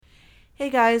Hey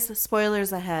guys,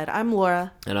 spoilers ahead. I'm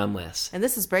Laura. And I'm Wes. And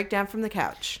this is Breakdown from the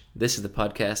Couch. This is the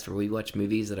podcast where we watch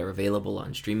movies that are available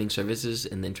on streaming services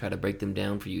and then try to break them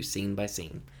down for you scene by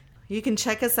scene. You can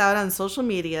check us out on social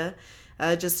media.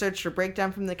 Just search for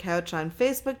Breakdown from the Couch on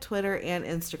Facebook, Twitter, and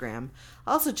Instagram.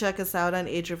 Also check us out on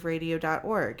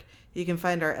ageofradio.org. You can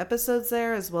find our episodes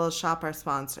there as well as shop our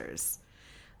sponsors.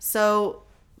 So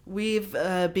we've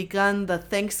begun the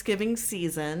Thanksgiving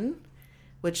season,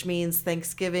 which means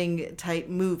Thanksgiving type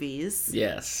movies.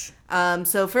 Yes.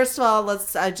 So first of all,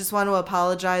 I just want to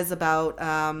apologize about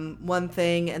one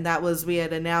thing, and that was we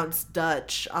had announced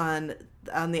Dutch on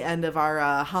the end of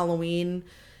our Halloween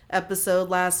episode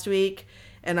last week,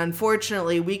 and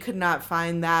unfortunately we could not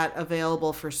find that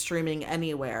available for streaming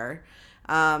anywhere.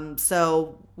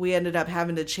 So we ended up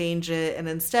having to change it, and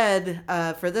instead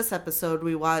for this episode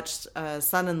we watched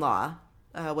Son-in-Law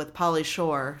with Pauly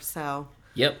Shore. So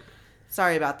Yep.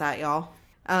 sorry about that, y'all.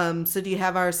 So do you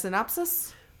have our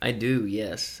synopsis? I do,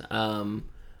 yes. I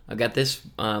got this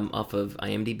off of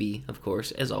IMDb, of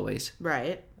course, as always.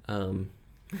 Right.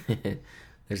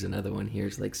 There's another one here.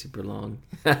 It's like super long.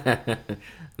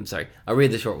 I'm sorry. I'll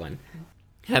read the short one.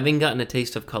 Having gotten a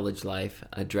taste of college life,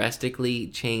 a drastically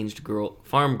changed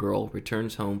farm girl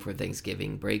returns home for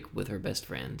Thanksgiving break with her best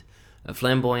friend, a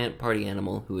flamboyant party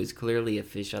animal who is clearly a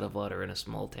fish out of water in a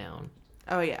small town.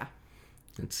 Oh, yeah.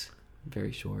 It's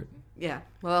very short. Yeah.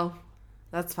 Well,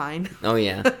 that's fine. Oh,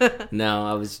 yeah. No,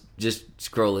 I was just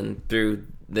scrolling through.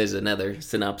 There's another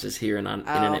synopsis here on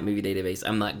Internet Movie Database.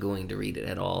 I'm not going to read it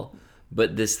at all.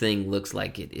 But this thing looks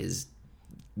like it is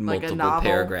multiple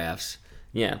paragraphs.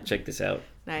 Yeah, check this out.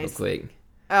 Nice. Real quick.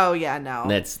 Oh, yeah, no.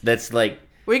 That's like...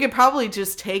 We could probably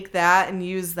just take that and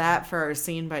use that for our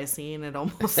scene by scene, it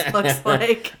almost looks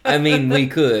like. I mean, we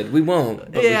could. We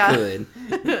won't, but yeah. we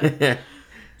could.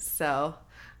 So,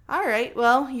 all right.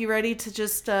 Well, you ready to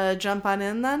just jump on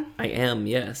in then? I am,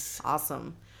 yes.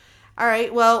 Awesome. All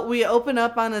right. Well, we open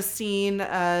up on a scene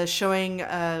showing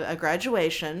a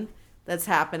graduation that's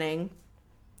happening.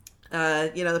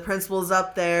 The principal's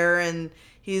up there and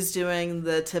he's doing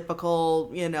the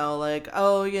typical,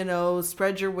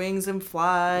 spread your wings and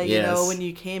fly. Yes. When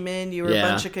you came in, you were a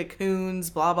bunch of cocoons,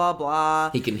 blah, blah, blah.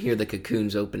 He can hear the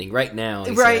cocoons opening right now.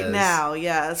 Now,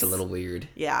 yes. It's a little weird.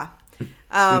 Yeah.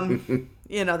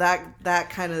 That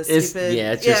kind of stupid.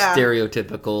 It's your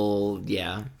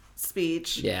stereotypical,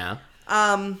 speech. Yeah.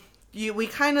 We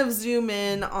kind of zoom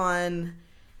in on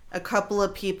a couple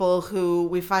of people who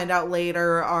we find out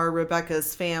later are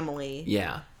Rebecca's family.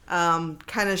 Yeah.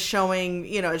 Kind of showing,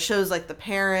 it shows like the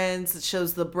parents, it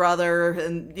shows the brother,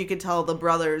 and you can tell the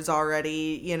brother's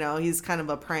already, he's kind of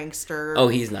a prankster. Oh,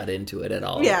 he's not into it at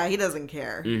all. Yeah, he doesn't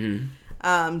care.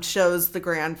 Mm-hmm. Shows the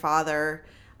grandfather.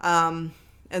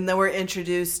 And then we're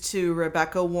introduced to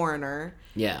Rebecca Warner.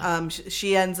 Yeah.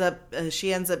 She ends up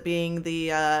being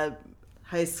the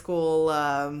high school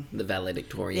the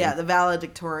valedictorian. Yeah, the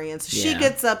valedictorian. So she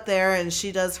gets up there and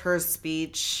she does her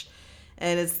speech,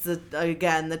 and it's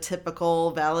the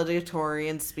typical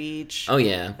valedictorian speech. Oh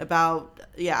yeah. About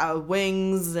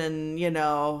wings and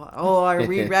are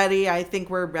we ready? I think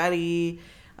we're ready.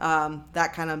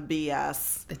 That kind of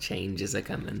BS. The change is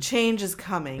coming. Change is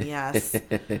coming, yes.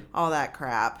 All that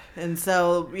crap. And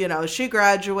so, she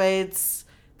graduates.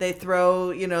 They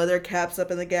throw, their caps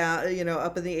up in the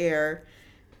up in the air,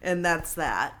 and that's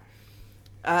that.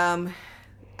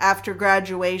 After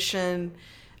graduation,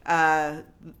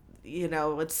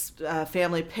 it's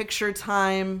family picture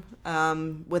time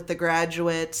with the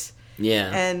graduate.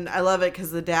 Yeah. And I love it because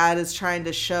the dad is trying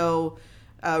to show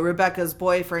Rebecca's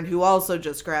boyfriend, who also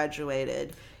just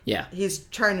graduated. Yeah. He's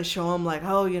trying to show him, like,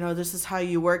 this is how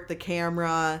you work the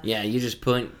camera. Yeah, you just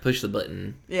push the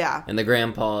button. Yeah. And the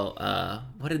grandpa,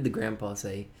 what did the grandpa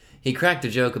say? He cracked a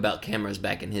joke about cameras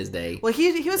back in his day. Well,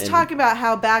 he was talking about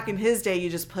how back in his day you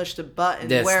just pushed a button.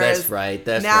 That's right.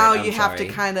 Now you have to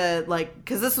kind of,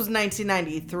 because this was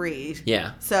 1993.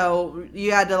 Yeah. So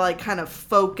you had to, kind of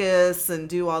focus and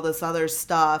do all this other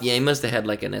stuff. Yeah, he must have had,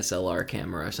 an SLR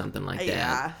camera or something like that.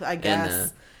 Yeah, I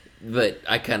guess. But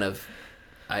I kind of...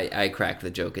 I cracked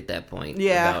the joke at that point.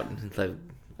 Yeah.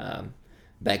 About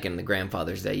back in the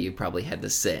grandfather's day, you probably had to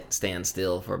stand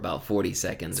still for about 40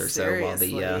 seconds or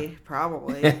Seriously, so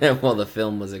probably while the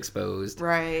film was exposed.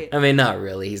 Right. I mean, not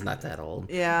really. He's not that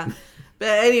old. Yeah.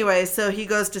 But anyway, so he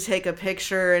goes to take a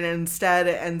picture, and instead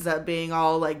it ends up being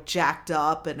all jacked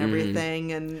up and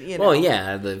everything, and Well,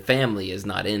 yeah, the family is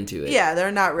not into it. Yeah,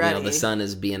 they're not ready. The son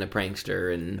is being a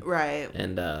prankster, and right,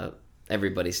 and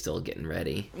everybody's still getting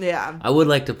ready. Yeah. I would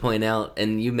like to point out,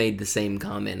 and you made the same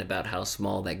comment about how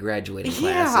small that graduating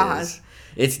class is.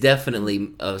 It's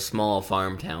definitely a small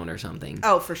farm town or something.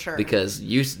 Oh, for sure. Because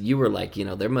you were like,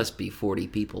 there must be 40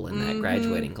 people in that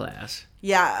graduating class.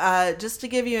 Yeah, just to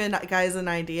give you guys an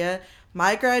idea,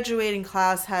 my graduating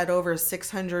class had over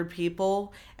 600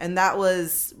 people, and that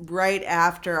was right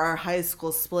after our high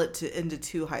school split into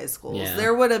 2 high schools. Yeah.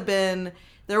 There would have been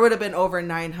over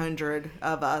 900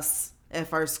 of us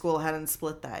if our school hadn't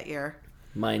split that year.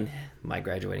 My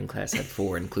graduating class had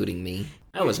 4, including me.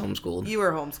 I was homeschooled. You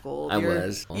were homeschooled. I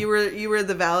was. You were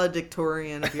the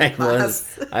valedictorian of your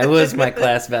class. I was my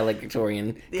class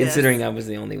valedictorian, Yes. considering I was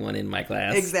the only one in my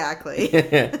class. Exactly.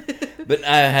 But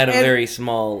I had a very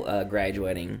small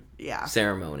graduating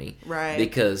ceremony. Right.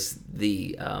 Because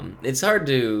it's hard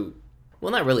to,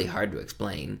 well, not really hard to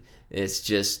explain. It's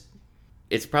just,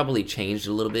 it's probably changed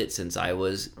a little bit since I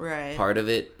was part of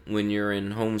it. When you're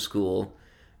in homeschool,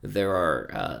 there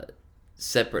are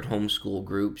separate homeschool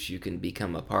groups you can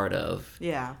become a part of.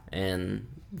 Yeah. And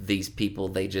these people,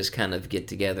 they just kind of get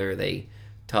together, they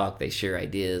talk, they share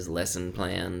ideas, lesson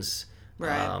plans.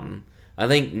 Right. I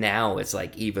think now it's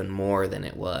like even more than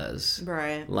it was.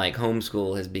 Right. Like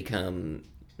homeschool has become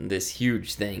this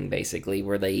huge thing basically,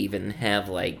 where they even have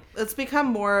like, it's become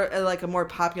more like a more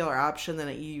popular option than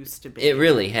it used to be. It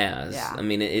really has. Yeah. I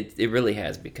mean, it really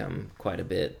has become quite a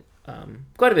bit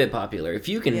popular. If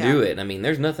you can do it, I mean,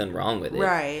 there's nothing wrong with it.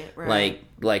 Right.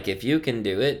 Like if you can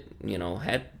do it,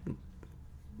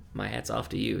 my hat's off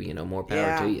to you. More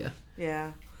power to you.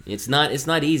 Yeah. It's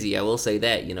not easy. I will say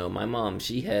that. My mom,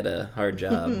 she had a hard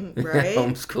job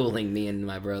homeschooling me and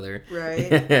my brother.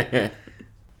 Right.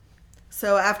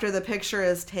 So after the picture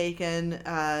is taken,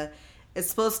 it's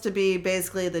supposed to be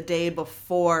basically the day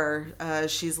before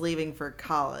she's leaving for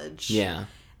college. Yeah.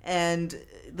 And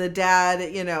the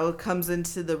dad, comes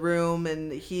into the room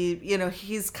and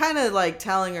he's kind of like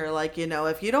telling her, like,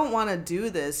 if you don't want to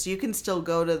do this, you can still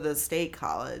go to the state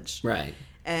college. Right.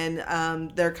 And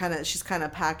she's kind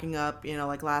of packing up,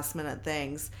 like last minute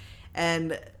things.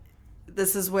 And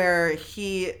this is where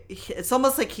it's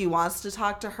almost like he wants to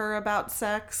talk to her about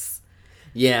sex.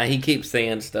 Yeah, he keeps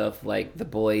saying stuff like the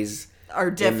boys are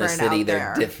different in the city. Out there.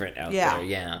 They're different out there.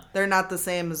 Yeah, they're not the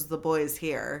same as the boys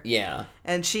here. Yeah,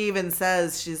 and she even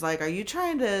says, she's like, "Are you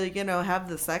trying to, have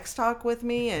the sex talk with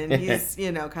me?" And he's,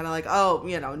 kind of like, "Oh,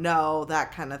 no,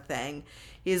 that kind of thing."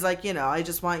 He's like, I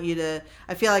just want you to.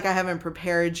 I feel like I haven't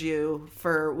prepared you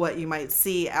for what you might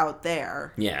see out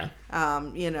there. Yeah.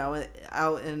 Out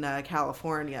in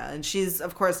California, and she's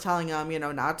of course telling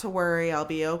him, not to worry, I'll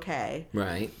be okay.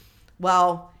 Right.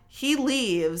 Well, he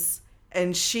leaves,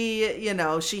 and she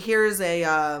hears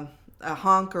a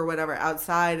honk or whatever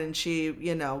outside, and she,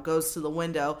 goes to the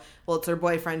window. Well, it's her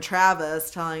boyfriend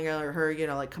Travis telling her,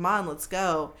 like, come on, let's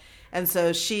go. And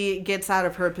so she gets out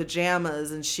of her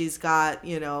pajamas, and she's got,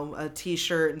 a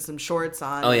t-shirt and some shorts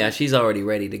on. Oh, yeah, she's already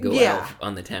ready to go out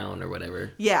on the town or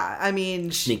whatever. Yeah, I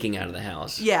mean... Sneaking out of the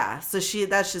house. Yeah, so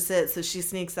that's just it. So she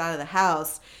sneaks out of the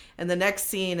house, and the next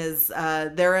scene is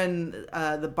they're in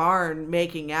the barn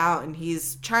making out, and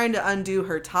he's trying to undo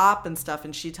her top and stuff,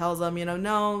 and she tells him,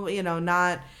 no,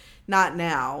 not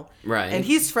now. Right. And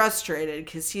he's frustrated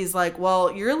because he's like,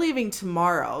 well, you're leaving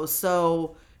tomorrow,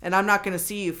 so... And I'm not going to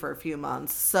see you for a few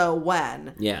months. So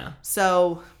when? Yeah.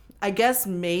 So I guess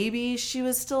maybe she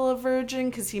was still a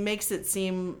virgin, because he makes it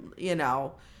seem,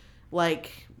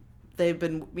 like they've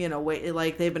been,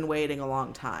 they've been waiting a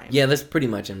long time. Yeah, that's pretty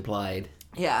much implied.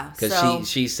 Yeah. Because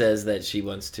she says that she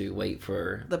wants to wait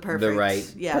for the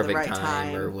right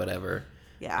time or whatever.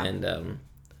 Yeah. And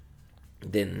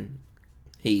then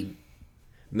he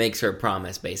makes her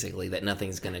promise, basically, that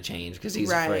nothing's going to change because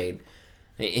he's afraid.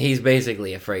 He's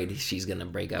basically afraid she's going to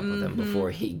break up with him before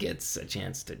he gets a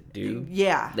chance to do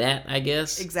that, I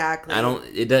guess. Exactly.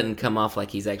 It doesn't come off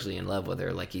like he's actually in love with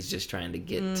her, like he's just trying to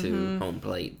get to home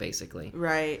plate, basically.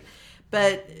 Right.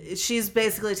 But she's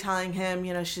basically telling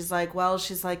him, she's like,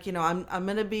 I'm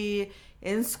going to be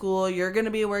in school. You're going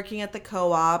to be working at the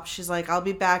co-op. She's like, I'll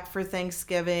be back for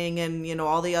Thanksgiving and,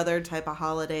 all the other type of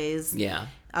holidays. Yeah.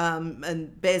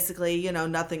 And basically,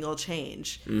 nothing will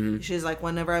change. Mm-hmm. She's like,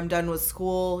 whenever I'm done with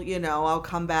school, I'll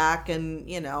come back and,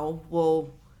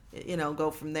 we'll,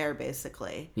 go from there,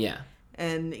 basically. Yeah.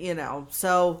 And,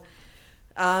 so,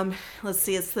 let's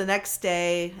see, it's the next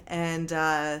day, and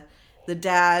the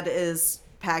dad is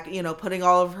putting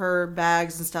all of her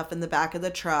bags and stuff in the back of the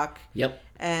truck. Yep.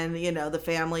 And, the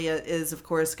family is, of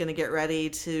course, going to get ready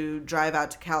to drive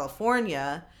out to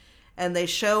California. And they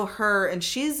show her, and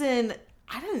she's in...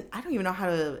 I don't even know how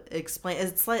to explain.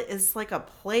 It's like a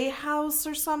playhouse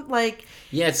or something. Like,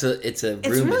 yeah, it's a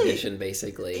room addition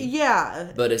basically.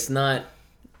 Yeah, but it's not.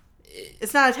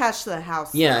 It's not attached to the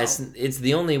house. Yeah, though. it's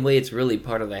the only way it's really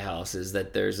part of the house is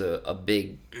that there's a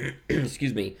big,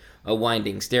 excuse me, a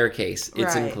winding staircase.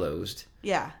 It's Right. enclosed.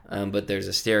 Yeah. But there's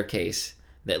a staircase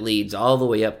that leads all the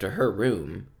way up to her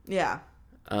room. Yeah.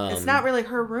 It's not really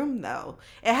her room, though.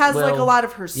 It has, like, a Well, lot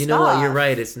of her stuff. You know what? You're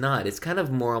right. It's not. It's kind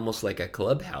of more almost like a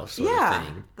clubhouse sort of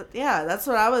thing. Yeah, that's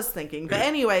what I was thinking. But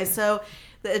anyway, so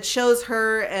it shows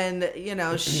her, and, you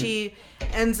know, she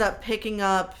ends up picking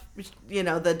up, you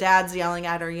know, the dad's yelling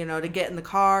at her, you know, to get in the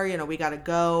car, you know, we gotta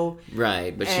go.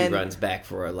 Right, but she runs back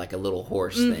for a little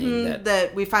horse thing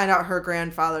that we find out her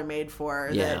grandfather made for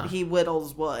her, Yeah. that he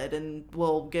whittles wood, and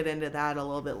we'll get into that a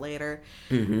little bit later.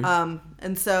 Mm-hmm.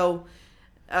 And so,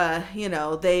 you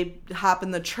know, they hop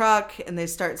in the truck and they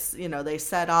start, you know, they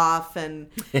set off, and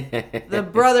the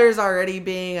brother's already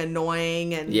being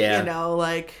annoying, and, Yeah. you know,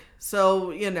 like, so,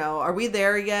 you know, are we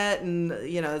there yet? And,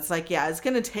 you know, it's like, yeah, it's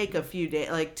going to take a few days,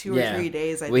 like 2 or 3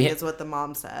 days, I think is what the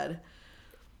mom said.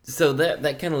 So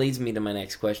that kind of leads me to my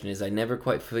next question is I never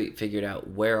quite figured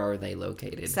out where are they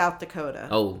located? South Dakota.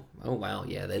 Oh wow,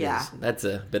 yeah, that's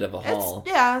a bit of a haul.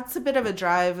 It's a bit of a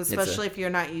drive, especially if you're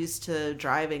not used to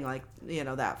driving, like, you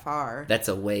know, that far. That's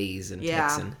a ways in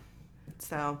Texan.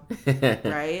 So,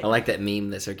 right? I like that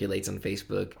meme that circulates on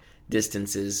Facebook.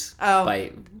 Distances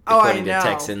I according know. to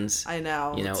Texans. I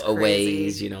know. You know, It's a crazy.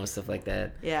 ways, you know, stuff like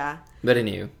that. Yeah. But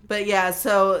anyway. But yeah,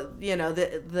 so, you know,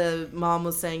 the mom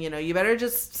was saying, you know, you better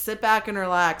just sit back and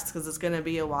relax because it's going to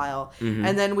be a while. Mm-hmm.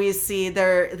 And then we see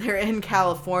they're in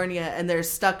California and they're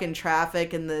stuck in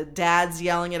traffic, and the dad's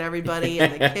yelling at everybody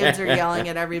and the kids are yelling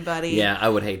at everybody. Yeah, I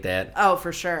would hate that. Oh,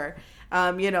 for sure.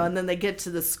 You know, and then they get to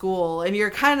the school, and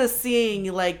you're kind of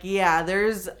seeing, like, yeah,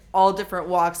 there's all different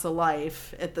walks of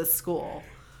life at the school.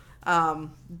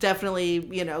 Definitely,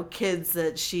 you know, kids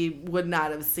that she would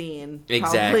not have seen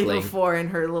Exactly. probably before in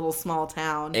her little small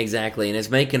town. Exactly, and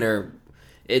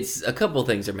it's a couple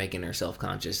things are making her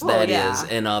self-conscious. Well, That yeah. is,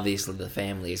 and obviously the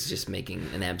family is just making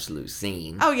an absolute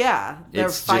scene. Oh, yeah. They're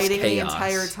It's just fighting the chaos.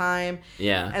 entire time.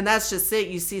 Yeah. And that's just it.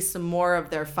 You see some more of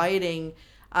their fighting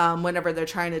whenever they're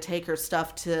trying to take her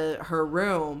stuff to her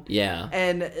room. Yeah.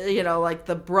 And, you know, like,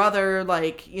 the brother,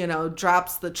 like, you know,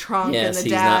 drops the trunk, Yes, and the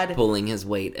he's dad... not pulling his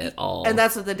weight at all. And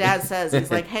that's what the dad says.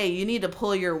 He's like, hey, you need to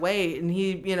pull your weight. And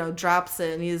he, you know, drops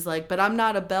it. And he's like, but I'm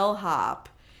not a bellhop.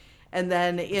 And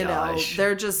then, you know, Gosh.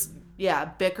 they're just,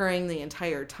 bickering the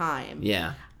entire time.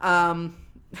 Yeah.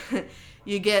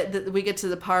 We get to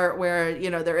the part where, you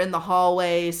know, they're in the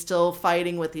hallway still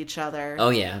fighting with each other. Oh,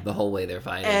 yeah, the whole way they're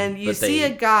fighting. And you But see a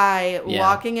guy Yeah.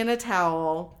 walking in a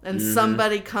towel, and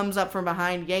somebody comes up from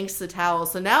behind, yanks the towel.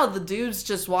 So now the dude's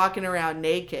just walking around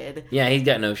naked. Yeah, he's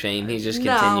got no shame. He's just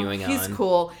continuing he's on.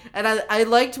 cool. And I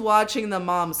liked watching the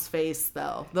mom's face,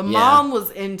 though. The mom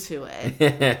was into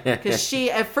it. Because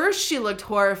at first she looked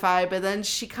horrified, but then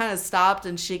she kind of stopped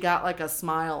and she got, like, a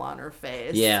smile on her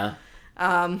face. Yeah.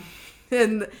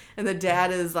 And the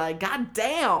dad is like, God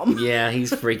damn. Yeah,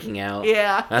 he's freaking out.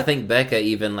 Yeah. I think Becca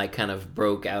even kind of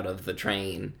broke out of the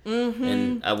train. Mm-hmm.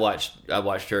 And I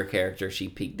watched her character. She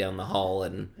peeked down the hall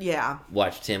and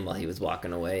watched him while he was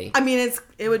walking away. I mean,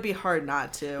 it would be hard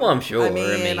not to. Well, I'm sure. I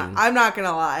mean, I'm not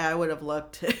gonna lie, I would have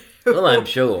looked too. Well, I'm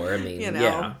sure. I mean, You know.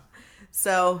 yeah.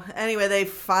 So anyway, they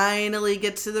finally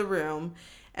get to the room.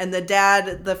 And the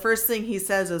dad, the first thing he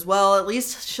says is, well, at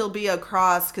least she'll be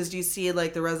across, because you see,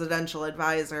 like, the residential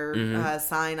advisor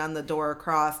sign on the door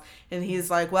across. And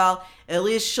he's like, well, at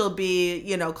least she'll be,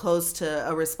 you know, close to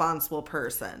a responsible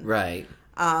person. Right.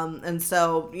 And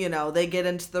so, you know, they get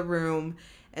into the room,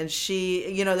 and she,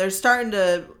 you know, they're starting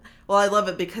to... Well, I love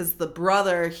it because the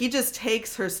brother, he just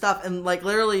takes her stuff and, like,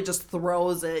 literally just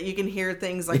throws it. You can hear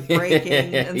things, like,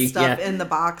 breaking and stuff in the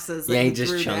boxes that he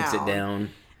just chunks down. it down.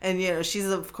 And, you know, she's,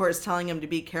 of course, telling him to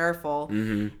be careful.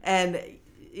 Mm-hmm. And,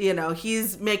 you know,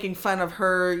 he's making fun of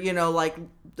her, you know, like,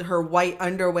 her white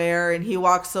underwear. And he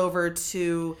walks over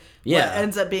to what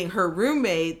ends up being her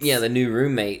roommate. Yeah, the new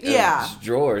roommate.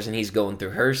 Drawers, and he's going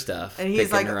through her stuff. And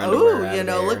he's like, oh, you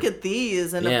know, look at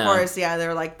these. And, of course,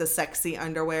 they're, like, the sexy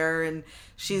underwear. And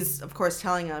she's, of course,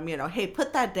 telling him, you know, hey,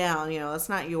 put that down. You know, that's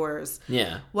not yours.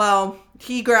 Yeah. Well,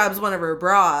 he grabs one of her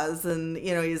bras, and,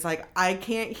 you know, he's like, I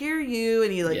can't hear you.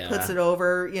 And he, like, puts it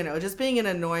over, you know, just being an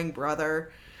annoying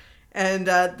brother. And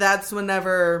that's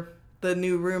whenever the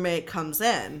new roommate comes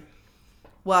in.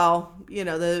 Well, you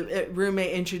know, the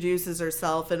roommate introduces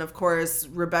herself, and, of course,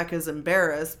 Rebecca's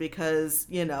embarrassed because,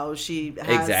 you know, she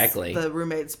has the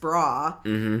roommate's bra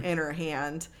in her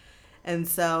hand. And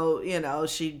so, you know,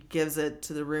 she gives it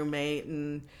to the roommate,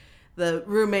 and the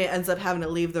roommate ends up having to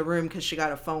leave the room because she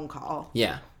got a phone call.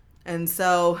 Yeah. And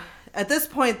so at this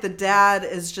point, the dad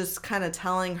is just kind of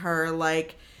telling her,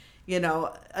 like,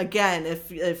 again,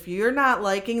 if you're not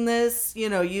liking this,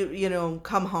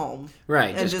 come home.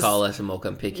 Right, just call us and we'll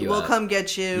come pick you up. We'll come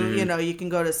get you, you can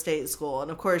go to state school.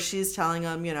 And of course she's telling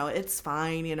him, it's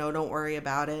fine, don't worry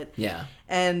about it. Yeah.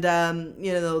 And,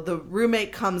 the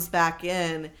roommate comes back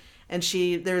in and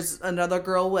there's another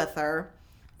girl with her.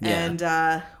 Yeah.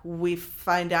 And we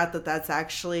find out that that's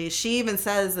actually, she even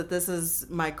says that this is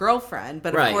my girlfriend.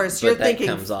 But of course you're thinking.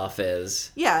 That comes off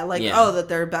as. Yeah, that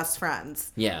they're best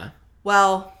friends. Yeah.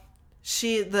 Well,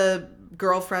 the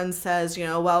girlfriend says,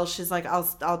 she's like,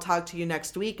 I'll talk to you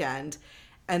next weekend.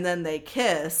 And then they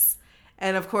kiss.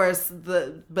 And of course,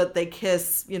 but they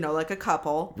kiss, like a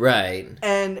couple. Right.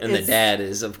 And the dad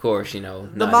is, of course,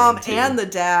 the mom and the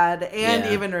dad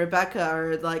and even Rebecca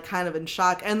are like kind of in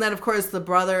shock. And then, of course, the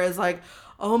brother is like,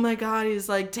 oh my God. He's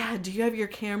like, Dad, do you have your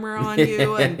camera on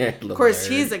you? And of course,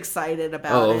 he's excited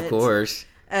about it. Oh, of course.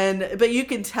 But you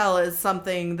can tell it's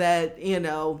something that,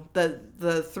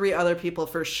 the three other people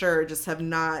for sure just have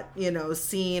not,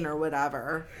 seen or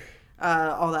whatever.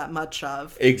 All that much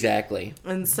of. Exactly.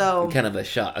 And so kind of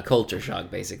a culture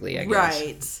shock, basically, I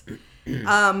guess. Right.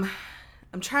 I'm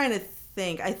trying to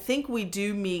think. I think we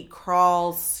do meet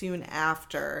Crawl soon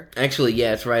after. Actually,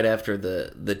 yeah, it's right after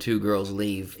the two girls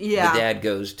leave. Yeah. The dad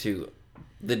goes to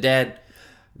the daughter,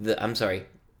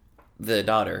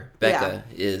 Becca,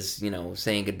 is,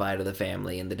 saying goodbye to the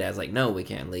family, and the dad's like, no, we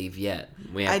can't leave yet.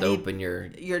 We have to open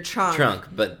your trunk.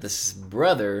 But this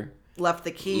brother left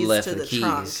the keys to the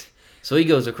trunk. So he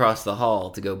goes across the hall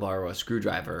to go borrow a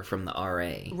screwdriver from the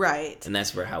RA. Right. And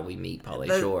that's how we meet Pauly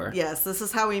Shore. Yes, this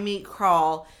is how we meet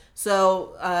Crawl.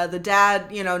 So the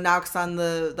dad, knocks on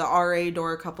the RA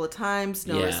door a couple of times,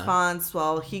 no response.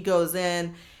 Well, he goes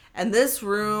in. And this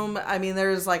room, I mean,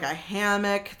 there's like a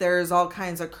hammock. There's all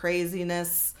kinds of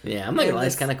craziness. Yeah, I'm not gonna lie,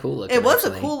 it's kind of cool looking. It was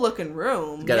a cool looking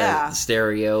room. Got a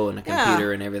stereo and a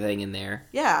computer and everything in there.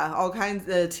 Yeah, all kinds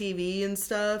of TV and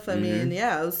stuff. I mean, it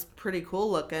was pretty cool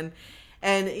looking.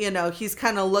 And, he's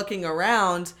kind of looking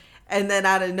around. And then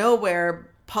out of nowhere,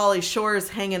 Pauly Shore's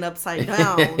hanging upside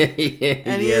down.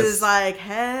 And he's like,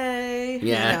 hey,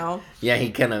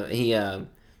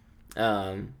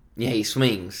 Yeah, he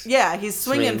swings. Yeah, he's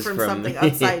swinging from something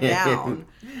upside down.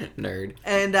 Nerd.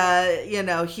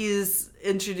 And, he's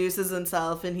introduces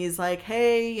himself and he's like,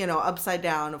 hey, upside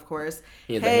down, of course.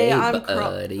 He's hey, like,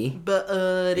 I'm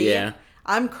Buddy. Yeah.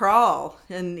 I'm Crawl.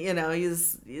 And,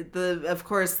 of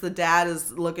course, the dad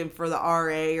is looking for the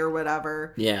RA or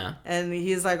whatever. Yeah. And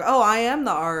he's like, oh, I am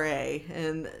the RA.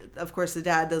 And, of course, the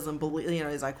dad doesn't believe,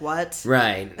 he's like, what?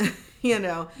 Right.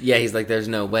 Yeah, he's like, there's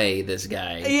no way this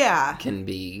guy can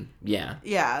be, the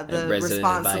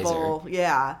responsible, advisor.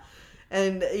 Yeah.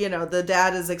 And, the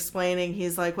dad is explaining,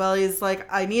 he's like,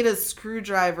 I need a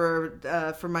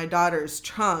screwdriver for my daughter's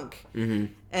trunk.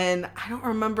 Mm-hmm. And I don't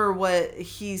remember what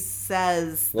he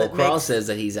says. Well, Crawl says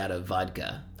that he's out of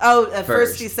vodka. Oh, at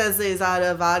first he says that he's out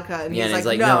of vodka. And he's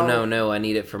like, no, I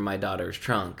need it for my daughter's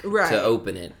trunk to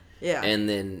open it. Yeah. And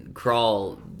then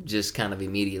Crawl just kind of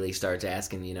immediately starts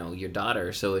asking, your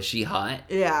daughter, so is she hot?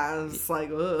 Yeah, it's like,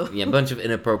 ugh. Yeah, a bunch of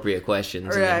inappropriate questions.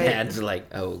 Right. And the dad's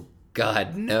like, oh,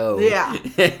 God, no. Yeah.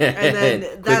 And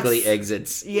then quickly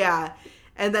exits. Yeah.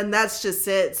 And then that's just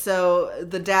it. So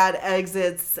the dad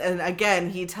exits, and again,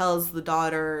 he tells the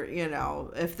daughter,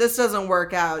 if this doesn't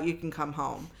work out, you can come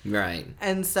home. Right.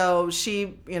 And so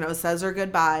she, says her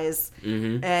goodbyes,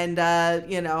 and,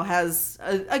 has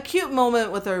a cute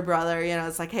moment with her brother.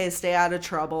 It's like, hey, stay out of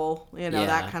trouble,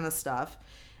 that kind of stuff.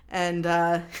 And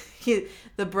the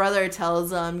brother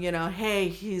tells him, hey,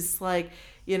 he's like,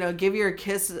 give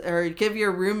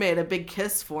your roommate a big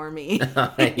kiss for me. That kind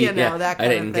of thing. I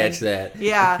didn't catch that.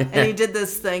 Yeah. And he did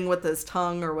this thing with his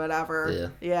tongue or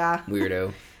whatever. Yeah.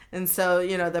 Weirdo. And so,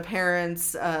 the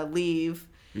parents leave.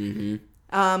 Mm-hmm.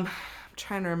 I'm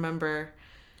trying to remember.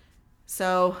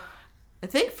 So I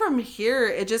think from here,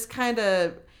 it just kind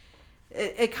of,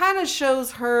 it kind of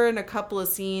shows her in a couple of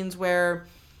scenes where,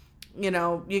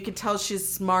 you can tell she's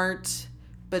smart,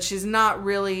 but she's not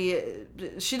really,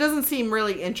 she doesn't seem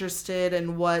really interested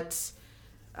in what,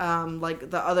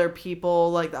 the other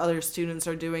people, the other students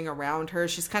are doing around her.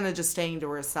 She's kind of just staying to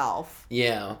herself.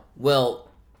 Yeah. Well,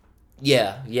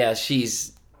 yeah,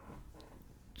 she's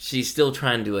still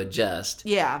trying to adjust.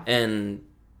 Yeah. And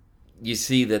you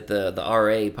see that the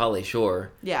RA, Pauly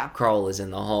Shore, yeah, Crawl is in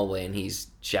the hallway and he's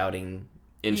shouting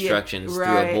instructions through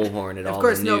a bullhorn at all the new... Of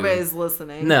course, nobody's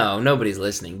listening. No, nobody's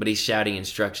listening, but he's shouting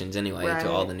instructions anyway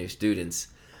to all the new students.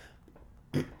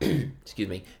 Excuse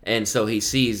me. And so he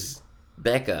sees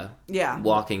Becca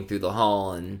walking through the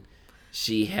hall, and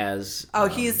she has. Oh,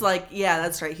 he's like, yeah,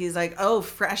 that's right. He's like, oh,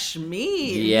 fresh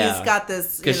meat. Yeah. He's got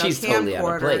this, because she's totally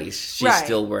out of place. She's Right.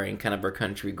 still wearing kind of her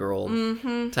country girl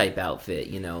type outfit,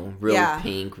 real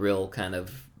pink, real kind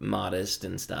of modest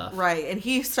and stuff. Right, and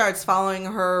he starts following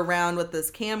her around with this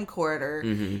camcorder,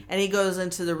 and he goes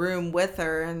into the room with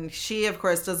her, and she, of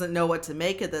course, doesn't know what to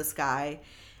make of this guy.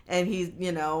 And he,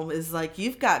 is like,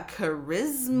 you've got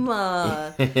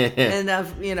charisma.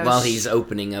 And, while he's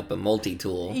opening up a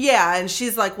multi-tool. Yeah, and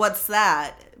she's like, what's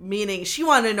that? Meaning, she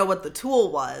wanted to know what the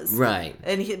tool was. Right.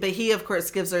 But he, of course,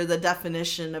 gives her the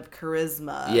definition of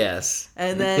charisma. Yes.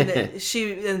 And then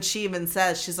she even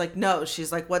says, she's like, no.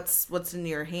 She's like, what's in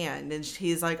your hand? And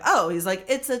he's like,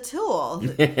 it's a tool.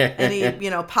 And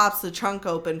he, pops the trunk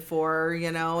open for her,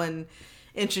 and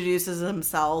introduces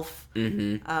himself,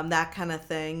 that kind of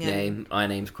thing. And, my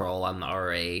name's Carl. I'm the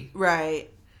RA. Right.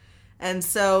 And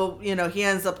so, he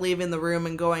ends up leaving the room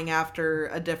and going after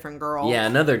a different girl. Yeah,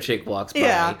 another chick walks by.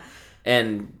 Yeah.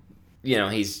 And,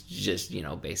 he's just,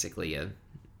 basically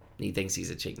he thinks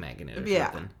he's a chick magnet or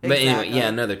something. But anyway,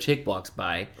 another chick walks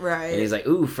by. Right. And he's like,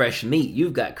 ooh, fresh meat.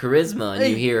 You've got charisma.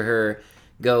 And you hear her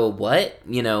go, what?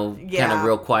 Kind of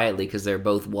real quietly because they're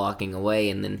both walking away.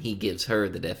 And then he gives her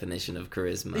the definition of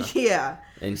charisma. Yeah.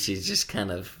 And she's just kind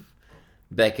of...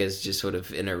 Becca's just sort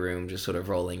of in her room, just sort of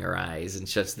rolling her eyes and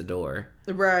shuts the door.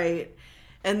 Right.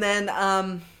 And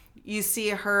then you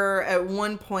see her at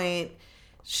one point,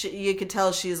 you could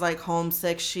tell she's like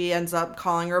homesick. She ends up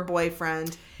calling her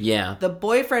boyfriend. Yeah. The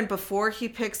boyfriend, before he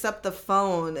picks up the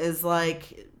phone, is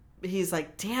like, he's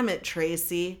like, damn it,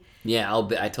 Tracy. Yeah,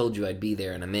 I told you I'd be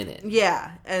there in a minute.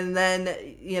 Yeah. And then,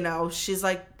 she's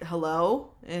like, hello?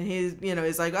 And he's,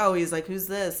 he's like, who's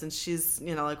this? And she's,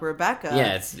 like, Rebecca.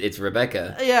 Yeah, it's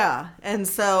Rebecca. Yeah. And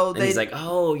so he's like,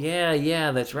 oh,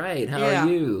 yeah, that's right. How are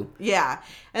you? Yeah.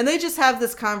 And they just have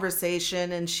this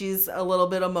conversation, and she's a little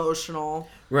bit emotional.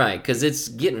 Right, because it's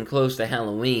getting close to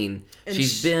Halloween. And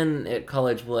she's been at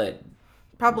college, what?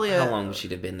 Probably how long would she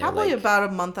have been there? Probably about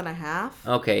a month and a half.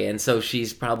 Okay, and so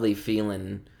she's probably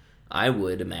feeling... I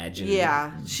would imagine.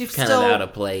 Yeah. She's kind still... of out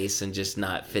of place and just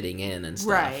not fitting in and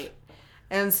stuff. Right.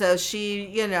 And so she,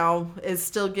 is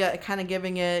still kind of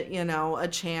giving it, a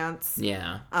chance.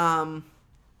 Yeah.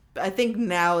 I think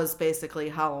now is basically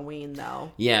Halloween,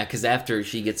 though. Yeah, because after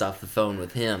she gets off the phone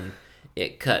with him,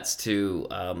 it cuts to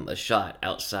a shot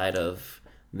outside of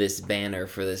this banner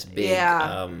for this big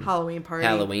Halloween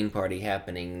party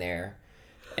happening there.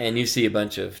 And you see a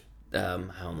bunch of I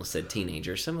almost said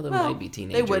teenagers. Some of them might be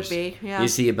teenagers. They would be, yeah. You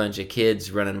see a bunch of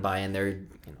kids running by, and they're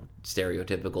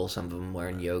stereotypical. Some of them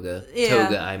wearing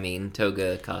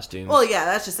toga costumes. Well, yeah,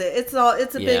 that's just it. It's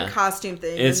a big costume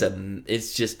thing.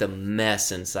 It's just a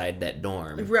mess inside that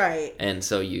dorm, right? And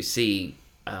so you see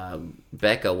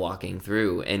Becca walking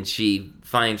through, and she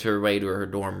finds her way to her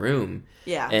dorm room.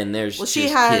 Yeah. And there's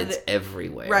kids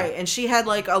everywhere. Right. And she had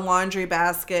like a laundry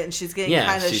basket, and she's getting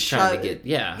kind of shoved.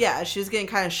 Yeah, she's getting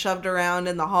kind of shoved around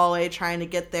in the hallway trying to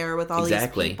get there with all these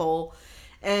people.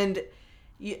 And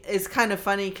it's kind of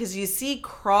funny because you see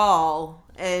Crawl,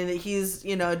 and he's,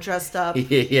 dressed up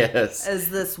as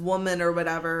this woman or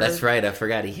whatever. That's right. I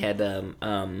forgot he had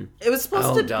it was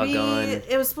supposed to doggone.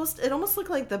 It almost looked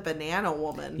like the Banana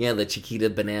Woman. Yeah, the Chiquita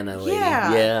Banana lady.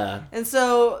 Yeah. And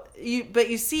so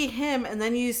you see him, and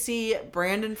then you see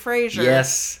Brandon Fraser.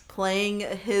 Yes. Playing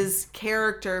his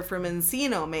character from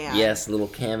Encino Man. Yes, little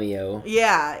cameo.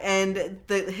 Yeah, and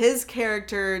his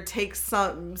character takes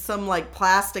some like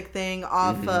plastic thing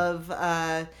off of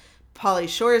Pauly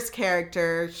Shore's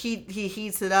character. He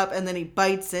heats it up, and then he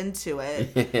bites into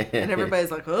it, and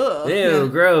everybody's like, "Oh, ew,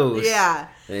 gross." Yeah.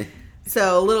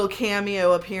 So a little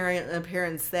cameo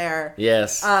appearance there.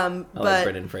 Yes. I like but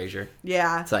Brendan Fraser.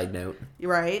 Yeah. Side note.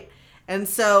 Right. And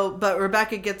so, but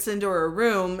Rebecca gets into her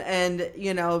room, and,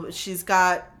 she's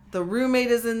got the roommate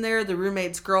is in there, the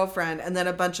roommate's girlfriend, and then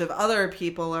a bunch of other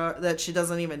people that she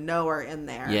doesn't even know are in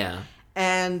there. Yeah.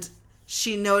 And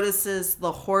she notices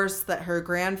the horse that her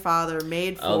grandfather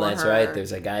made for her. Oh, that's right.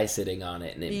 There's a guy sitting on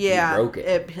it, and he broke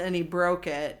it. He broke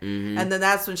it. Mm-hmm. And then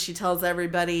that's when she tells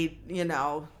everybody,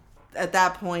 at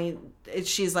that point,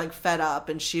 she's, like, fed up,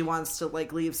 and she wants to,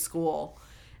 like, leave school.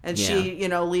 And she,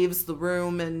 leaves the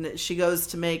room, and she goes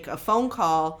to make a phone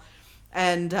call,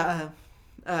 and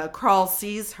Crawl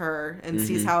sees her and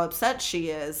sees how upset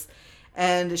she is.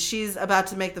 And she's about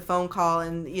to make the phone call,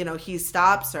 and, he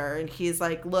stops her, and he's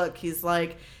like, look,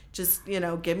 just,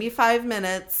 give me 5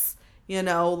 minutes,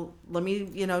 let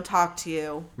me, talk to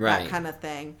you, right. That kind of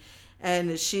thing.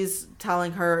 And she's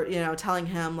telling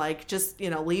him, like, just,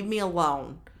 leave me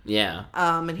alone. Yeah.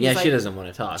 And he's she doesn't want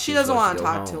to talk. She doesn't want to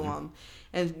talk to him.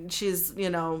 And she's,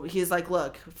 he's like,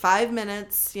 look, 5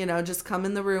 minutes, just come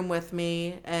in the room with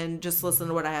me and just listen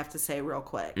to what I have to say real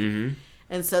quick. Mm-hmm.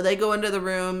 And so they go into the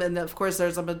room, and of course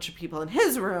there's a bunch of people in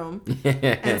his room.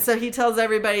 And so he tells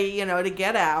everybody, to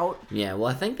get out. Yeah, well,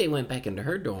 I think they went back into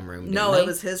her dorm room, didn't No, they? it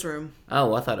was his room.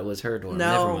 Oh, I thought it was her dorm.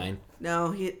 No. Never mind.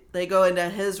 No, they go into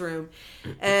his room.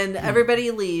 And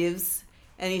everybody leaves,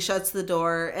 and he shuts the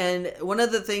door. And one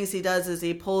of the things he does is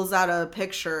he pulls out a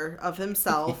picture of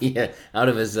himself. Yeah, out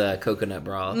of his coconut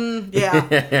bra. Yeah.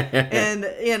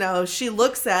 And, she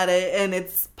looks at it, and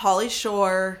it's Pauly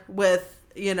Shore with,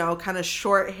 kind of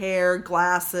short hair,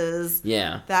 glasses.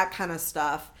 Yeah. That kind of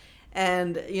stuff.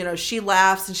 And, she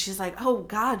laughs, and she's like, oh,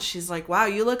 God. She's like, wow,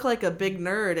 you look like a big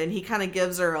nerd. And he kind of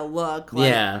gives her a look.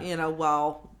 Like, yeah.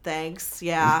 Well, thanks.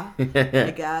 Yeah,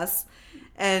 I guess.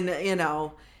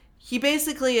 And, he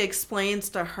basically explains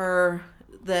to her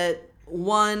that,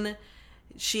 one,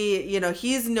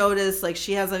 he's noticed, like,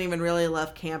 she hasn't even really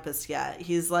left campus yet.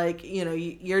 He's like,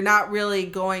 you're not really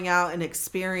going out and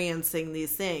experiencing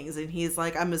these things. And he's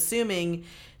like, I'm assuming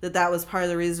that was part of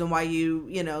the reason why you,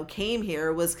 came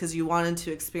here was because you wanted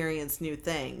to experience new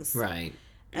things. Right.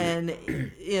 And,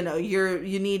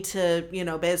 you need to,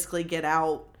 basically get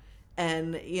out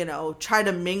and, try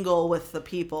to mingle with the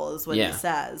people is what he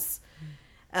says.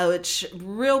 Which,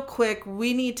 real quick,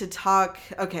 we need to talk.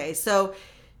 Okay, so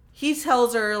he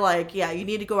tells her, like, yeah, you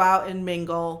need to go out and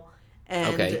mingle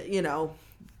and,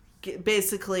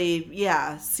 basically,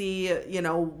 see,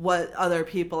 what other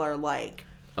people are like.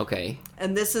 Okay.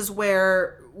 And this is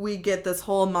where we get this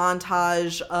whole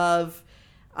montage of,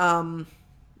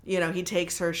 he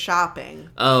takes her shopping.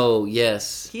 Oh,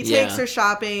 yes. He takes her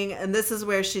shopping, and this is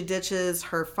where she ditches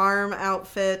her farm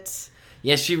outfit.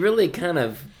 Yeah, she really kind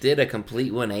of did a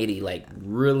complete 180, like,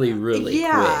 really, really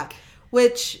quick.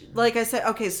 Which, like I said,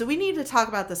 okay, so we need to talk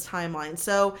about this timeline.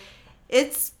 So,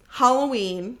 it's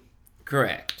Halloween.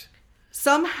 Correct.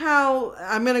 Somehow,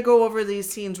 I'm going to go over these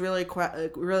scenes really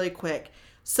quick.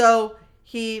 So,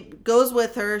 he goes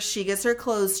with her. She gets her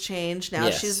clothes changed. Now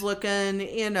she's looking,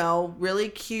 really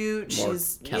cute. More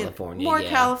She's California. More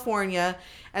California.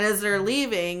 And as they're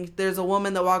leaving, there's a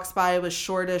woman that walks by with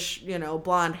shortish,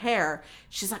 blonde hair.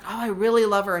 She's like, oh, I really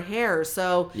love her hair.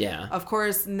 So, of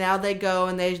course, now they go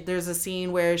and there's a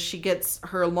scene where she gets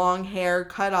her long hair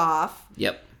cut off.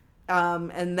 Yep.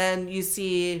 And then you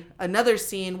see another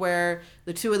scene where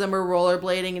the two of them are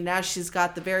rollerblading, and now she's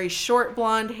got the very short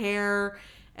blonde hair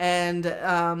and,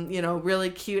 really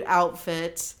cute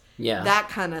outfit. Yeah. That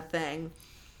kind of thing.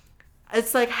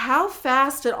 It's like, how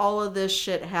fast did all of this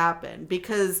shit happen?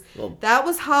 Because that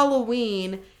was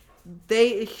Halloween.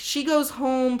 She goes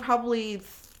home probably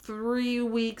 3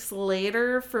 weeks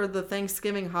later for the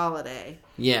Thanksgiving holiday.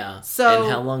 Yeah. So,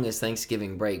 and how long is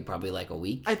Thanksgiving break? Probably like a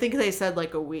week? I think they said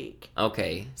like a week.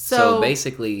 Okay. So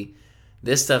basically,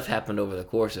 this stuff happened over the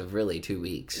course of really 2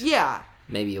 weeks. Yeah.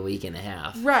 Maybe a week and a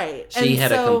half. Right. She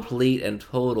had a complete and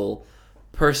total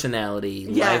personality,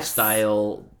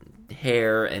 lifestyle,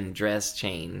 hair and dress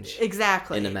change.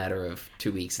 Exactly. In a matter of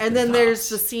 2 weeks. And then there's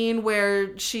the scene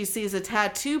where she sees a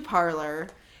tattoo parlor.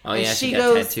 Oh, yeah, she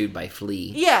got tattooed by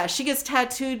Flea. Yeah, she gets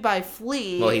tattooed by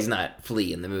Flea. Well, he's not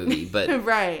Flea in the movie, but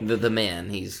right. the man,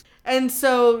 he's... And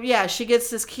so, yeah, she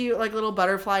gets this cute, like, little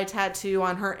butterfly tattoo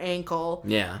on her ankle.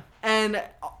 Yeah. And,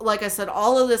 like I said,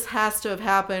 all of this has to have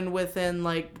happened within,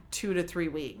 like, 2 to 3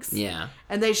 weeks. Yeah.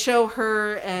 And they show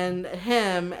her and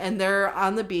him, and they're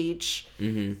on the beach.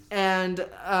 Mm-hmm. And,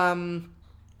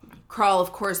 Carl,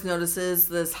 of course, notices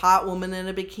this hot woman in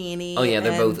a bikini. Oh, yeah,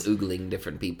 they're both oogling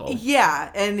different people.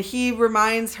 Yeah, and he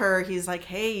reminds her, he's like,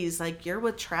 hey, you're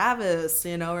with Travis,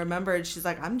 remember? And she's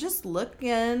like, I'm just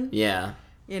looking. Yeah.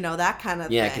 That kind of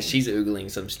thing. Yeah, because she's oogling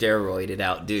some steroided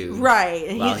out dude.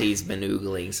 Right. While he's been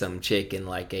oogling some chick in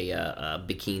like a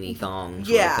bikini thong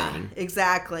sort of thing.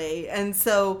 Exactly. And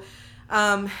so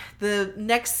the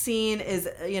next scene is,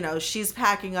 she's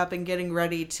packing up and getting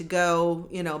ready to go,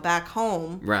 back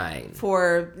home. Right.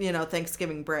 For,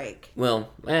 Thanksgiving break. Well,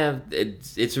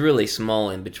 it's really small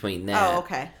in between that. Oh,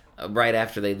 okay. Right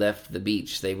after they left the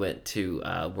beach, they went to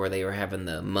where they were having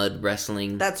the mud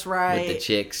wrestling. That's right. With the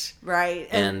chicks. Right.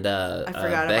 And I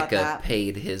forgot Becca about that.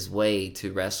 paid his way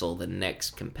to wrestle the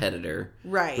next competitor.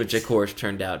 Right. Which, of course,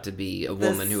 turned out to be a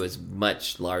woman who was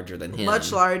much larger than him.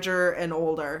 Much larger and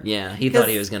older. Yeah, he thought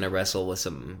he was going to wrestle with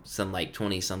some like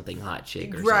 20-something hot chick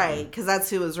or something. Right, because that's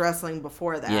who was wrestling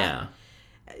before that. Yeah.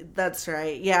 That's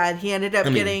right. Yeah, and he ended up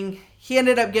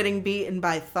getting beaten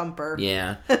by Thumper.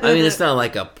 Yeah. I mean, it's not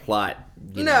like a plot,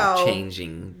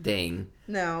 changing thing.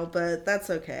 No, but that's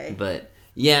okay. But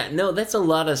Yeah, no, that's a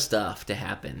lot of stuff to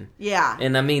happen. Yeah.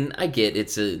 And I mean, I get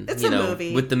it's a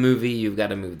movie. With the movie, you've got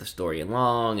to move the story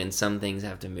along, and some things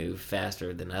have to move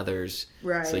faster than others.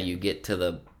 Right. So you get to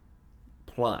the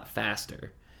plot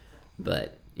faster.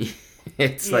 But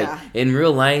it's like in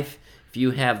real life, if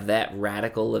you have that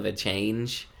radical of a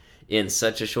change in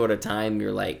such a short a time,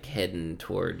 you're like heading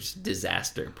towards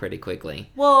disaster pretty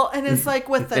quickly. Well, and it's like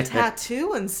with the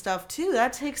tattoo and stuff too,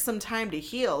 that takes some time to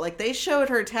heal. Like they showed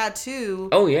her tattoo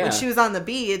when she was on the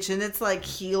beach, and it's like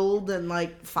healed and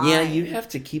like fine. Yeah, you have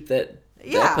to keep that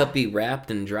puppy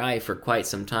wrapped and dry for quite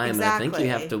some time. Exactly. And I think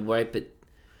you have to wipe it.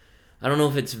 I don't know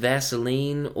if it's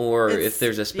Vaseline or if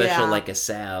there's a special like a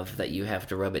salve that you have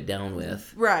to rub it down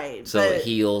with. Right. So it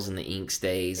heals and the ink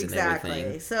stays and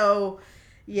everything. So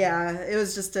yeah, it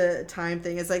was just a time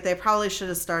thing. It's like they probably should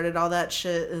have started all that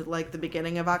shit at like the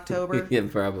beginning of October. Yeah,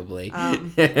 probably.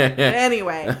 But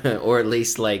anyway. Or at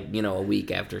least like, a week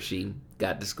after she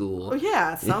got to school. Oh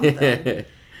yeah, something.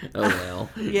 Oh well.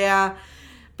 Yeah.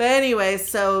 But anyway,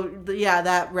 so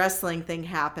that wrestling thing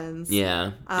happens.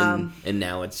 Yeah. And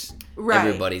now it's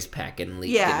everybody's packing,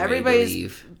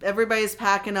 everybody's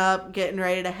packing up, getting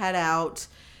ready to head out.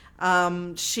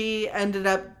 She ended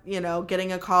up,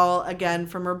 getting a call again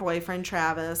from her boyfriend,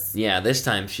 Travis. Yeah, this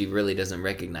time she really doesn't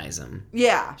recognize him.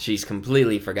 Yeah. She's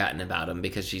completely forgotten about him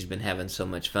because she's been having so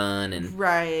much fun. And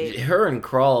right. Her and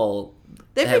Crawl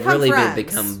have really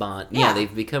become bond. Yeah,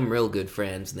 they've become real good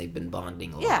friends, and they've been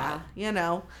bonding a lot.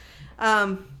 Yeah,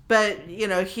 but,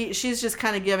 she's just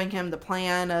kind of giving him the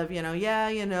plan of,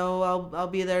 I'll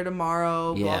be there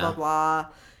tomorrow, blah, blah,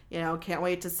 blah. Can't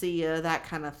wait to see you, that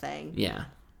kind of thing. Yeah.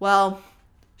 Well,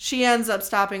 she ends up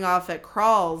stopping off at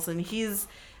Crawl's, and he's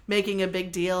making a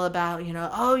big deal about,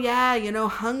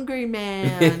 Hungry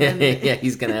Man. And yeah,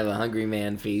 he's going to have a Hungry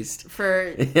Man feast.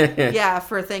 For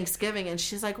Thanksgiving. And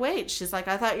she's like, wait,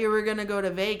 I thought you were going to go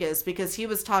to Vegas, because he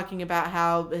was talking about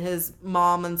how his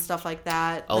mom and stuff like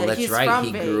that. Oh, that's right.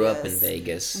 He Vegas. Grew up in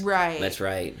Vegas. Right. That's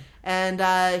right. And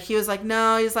he was like,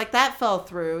 no, he's like, that fell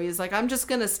through. He's like, I'm just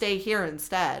going to stay here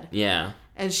instead. Yeah.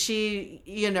 And she,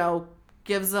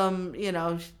 gives them,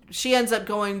 she ends up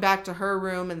going back to her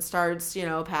room and starts,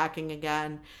 packing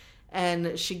again.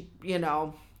 And she,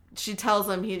 she tells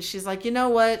him, she's like, you know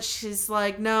what? She's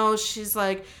like, no, she's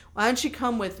like, why don't you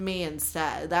come with me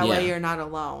instead? That way you're not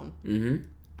alone.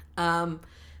 Mm-hmm.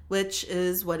 Which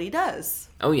is what he does.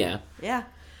 Oh, yeah. Yeah.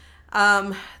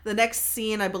 The next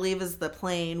scene, I believe, is the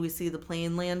plane. We see the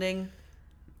plane landing.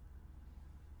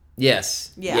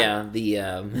 Yes. Yeah.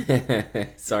 The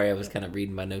sorry, I was kind of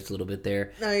reading my notes a little bit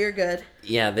there. No, you're good.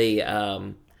 Yeah,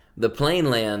 the plane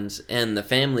lands and the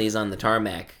family's on the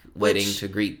tarmac waiting to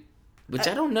greet. Which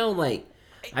I don't know. Like,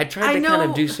 I tried to kind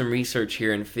of do some research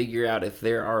here and figure out if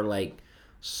there are like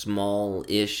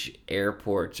small-ish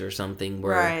airports or something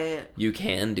where you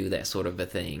can do that sort of a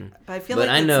thing. But I feel like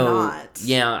it's not.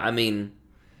 Yeah, I mean,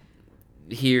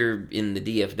 here in the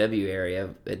DFW area,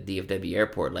 at DFW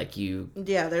Airport, like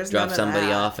there's drop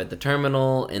somebody off at the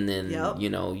terminal, and then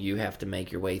you have to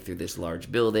make your way through this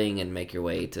large building and make your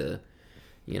way to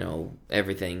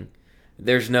everything.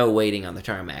 There's no waiting on the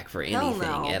tarmac for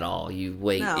anything at all. You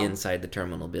wait inside the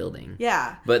terminal building.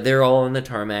 Yeah. But they're all on the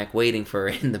tarmac waiting for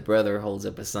her, and the brother holds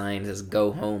up a sign that says,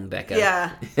 "Go home, Becca."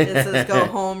 Yeah. It says, "Go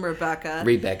home, Rebecca."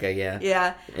 Rebecca, yeah.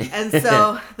 Yeah. And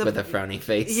so... with a frowny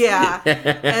face. Yeah.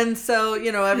 And so,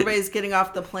 everybody's getting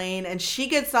off the plane, and she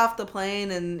gets off the plane,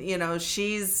 and,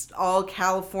 she's all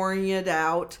California'd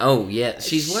out. Oh, yeah.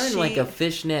 She's wearing like a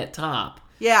fishnet top.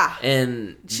 Yeah.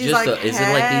 And she's just like, is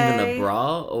it like even a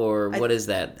bra, or what is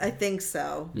that? I think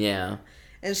so. Yeah.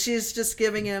 And she's just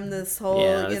giving him this whole,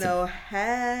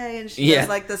 hey, and she does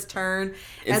like this turn.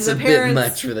 It's and the a parents, bit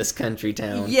much for this country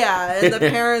town. Yeah, and the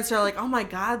parents are like, oh my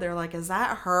God, they're like, is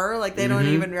that her? Like, they don't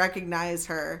even recognize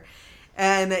her.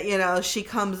 And, she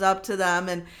comes up to them,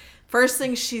 and first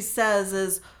thing she says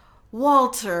is,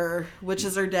 Walter, which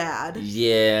is her dad.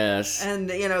 Yes. And,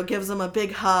 gives him a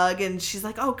big hug, and she's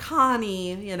like, oh,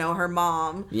 Connie, her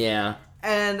mom. Yeah.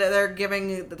 And they're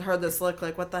giving her this look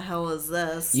like, what the hell is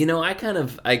this? I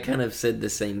kind of said the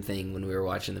same thing when we were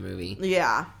watching the movie.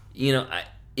 Yeah.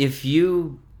 If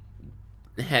you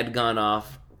had gone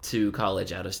off to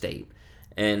college out of state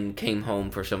and came home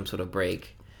for some sort of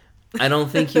break, I don't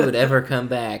think you would ever come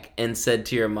back and said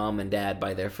to your mom and dad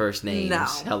by their first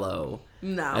names, hello.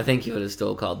 No. I think you would have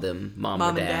still called them mom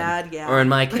and dad. Yeah. Or in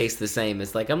my case, the same.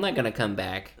 It's like, I'm not going to come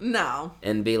back. No.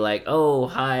 And be like, oh,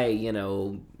 hi,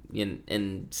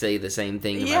 and say the same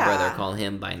thing to my brother, call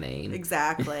him by name.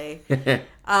 Exactly.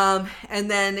 And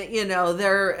then,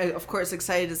 they're, of course,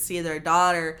 excited to see their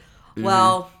daughter. Mm-hmm.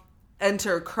 Well,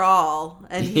 enter Crawl,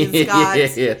 and he's got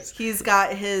Yes. he's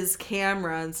got his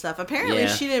camera and stuff. Apparently, Yeah.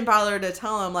 she didn't bother to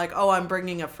tell him like, "Oh, I'm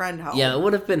bringing a friend home." Yeah, it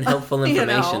would have been helpful You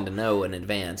information know? to know in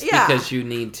advance Yeah. because you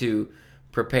need to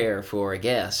prepare for a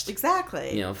guest.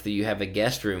 Exactly. You know, if you have a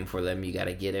guest room for them, you got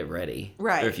to get it ready.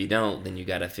 Right. Or if you don't, then you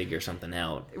got to figure something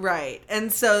out. Right.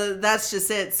 And so that's just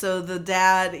it. So the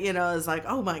dad, is like,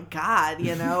 "Oh my God,"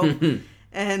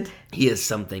 and He is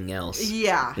something else.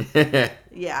 yeah.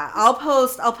 Yeah. I'll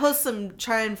post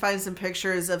try and find some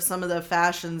pictures of some of the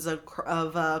fashions of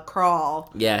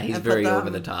Crawl. Yeah, he's and put very them- over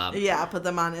the top. Yeah, put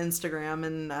them on Instagram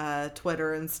and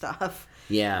Twitter and stuff.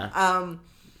 Yeah.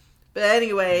 But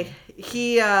anyway,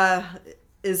 he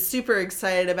is super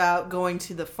excited about going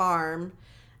to the farm.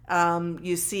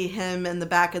 You see him in the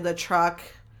back of the truck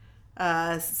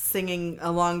singing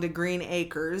along to Green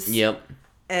Acres. Yep.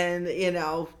 And,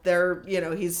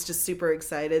 he's just super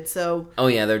excited. So, Oh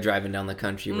yeah, they're driving down the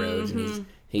country roads and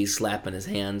he's slapping his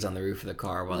hands on the roof of the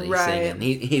car while he's Right.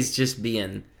 singing. He's just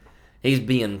being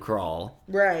Crawl.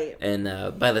 right.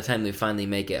 And by the time they finally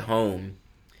make it home,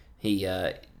 he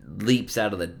leaps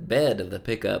out of the bed of the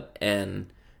pickup, and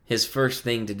his first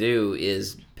thing to do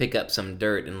is pick up some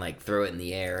dirt and throw it in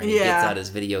the air. And he gets out his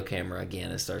video camera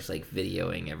again and starts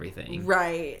videoing everything.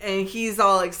 Right. And he's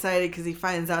all excited because he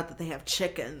finds out that they have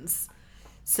chickens.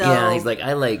 So, Yeah, he's like,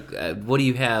 I what do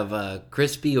you have,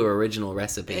 crispy or original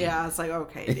recipe? yeah, it's like,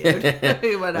 okay,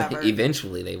 dude, whatever.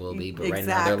 Eventually they will be, but right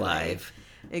now they're Exactly. live.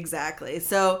 Exactly.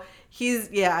 So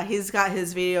he's got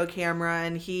his video camera,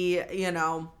 and he,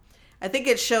 I think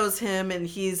it shows him, and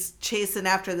he's chasing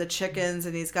after the chickens,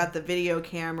 and he's got the video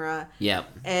camera. Yep.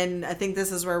 And I think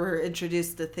this is where we're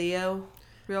introduced to Theo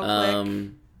real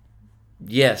quick.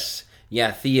 Yes.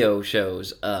 Yeah, Theo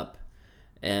shows up,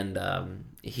 and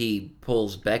he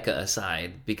pulls Becca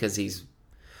aside because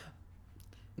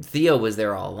Theo was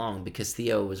there all along because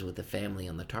Theo was with the family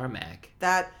on the tarmac.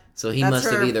 So he That's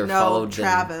must have either followed them.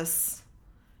 Travis.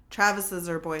 Travis is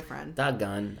her boyfriend.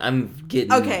 Doggone. I'm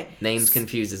getting names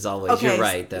confused as always. Okay, You're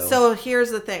right, though. So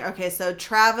here's the thing. Okay, so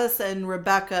Travis and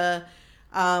Rebecca,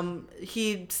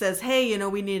 he says, "Hey,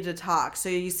 we need to talk." So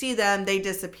you see them, they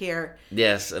disappear.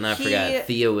 Yes, and I forgot.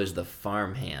 Theo is the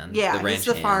farm hand. Yeah, the ranch he's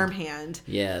the hand. farm hand.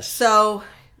 Yes. So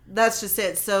that's just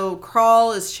it. So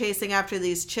Crawl is chasing after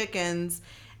these chickens,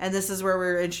 and this is where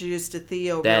we're introduced to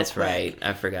Theo. Real That's quick. right.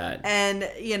 I forgot. And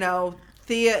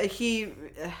Theo,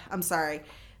 I'm sorry.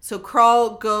 So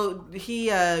Crawl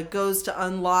goes to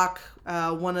unlock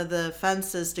one of the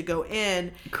fences to go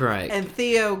in. Correct. And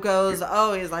Theo goes,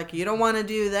 he's like, "You don't want to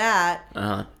do that."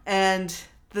 Uh-huh. And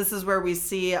this is where we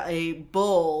see a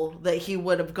bull that he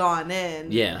would have gone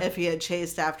in if he had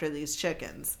chased after these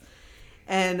chickens.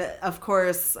 And of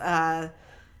course,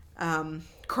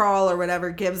 Crawl or whatever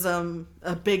gives him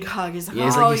a big hug. He's like, Yeah,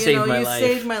 he's like, you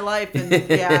saved my life. And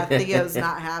Theo's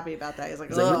not happy about that. He's like,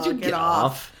 He's like, would you get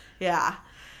off. Yeah.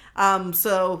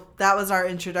 So that was our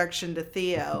introduction to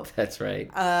Theo. That's right.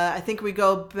 I think we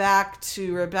go back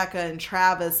to Rebecca and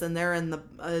Travis, and they're in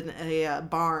a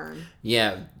barn.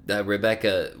 Yeah,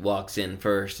 Rebecca walks in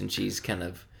first, and she's kind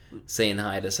of saying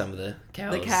hi to some of the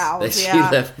cows, that she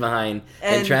left behind.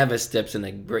 And Travis steps in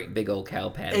a great big old cow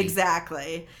patty.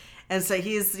 Exactly. And so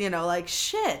he's, like,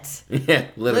 shit. Yeah,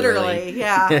 literally.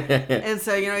 Yeah. And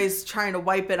so, he's trying to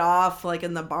wipe it off, like,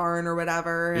 in the barn or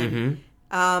whatever. And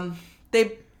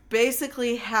they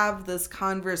basically have this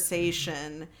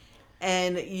conversation,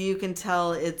 and you can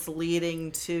tell it's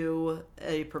leading to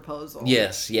a proposal.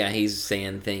 Yes, yeah, he's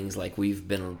saying things like, we've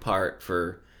been apart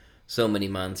for so many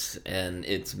months, and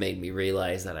it's made me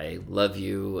realize that I love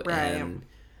you. Right.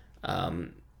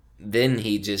 And then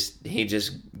he just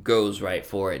goes right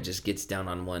for it, just gets down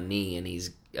on one knee, and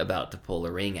he's about to pull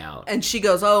a ring out. And she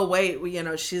goes, "Oh, wait,"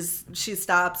 she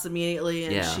stops immediately,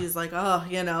 and she's like, "Oh,"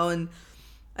 and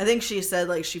I think she said,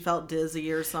 like, she felt dizzy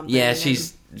or something. Yeah,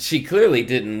 she clearly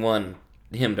didn't want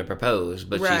him to propose,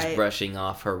 but Right. she's brushing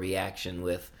off her reaction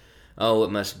with, "Oh,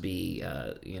 it must be,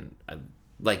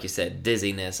 like you said,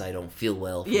 dizziness. I don't feel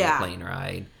well from the plane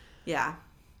ride." Yeah.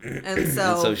 And And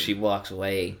so she walks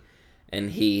away, and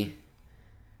he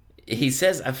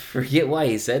says, I forget why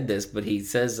he said this, but he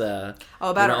says, about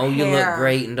her you look hair.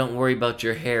 great, and don't worry about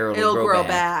your hair. It'll grow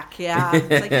back. Yeah. It's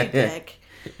like, you dick.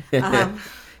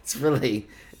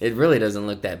 It really doesn't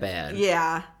look that bad.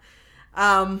 Yeah.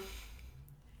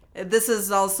 This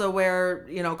is also where,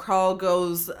 Carl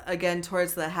goes again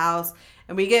towards the house,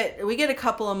 and we get a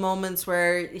couple of moments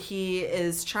where he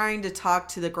is trying to talk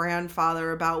to the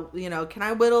grandfather about, can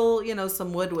I whittle,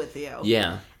 some wood with you?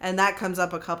 Yeah. And that comes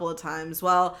up a couple of times.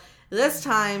 Well, This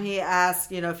time he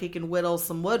asks, if he can whittle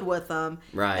some wood with them.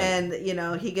 Right. And,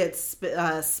 he gets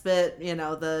spit,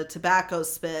 the tobacco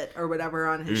spit or whatever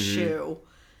on his shoe,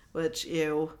 which,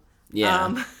 ew.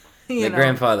 Yeah. The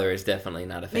grandfather is definitely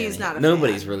not a fan. He's not a fan.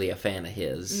 Nobody's really a fan of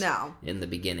his. No. In the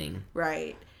beginning.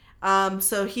 Right.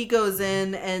 So he goes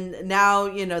in, and now,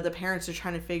 the parents are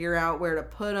trying to figure out where to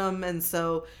put him, and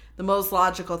so the most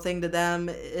logical thing to them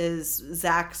is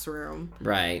Zach's room.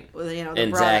 Right. The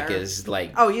and brother. Zach is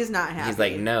like... Oh, he's not happy. He's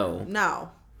like, no.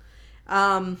 No.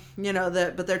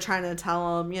 But they're trying to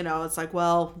tell him, it's like,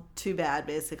 well, too bad,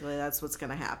 basically. That's what's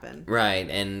going to happen. Right,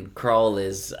 and Krull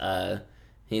is...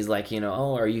 He's like,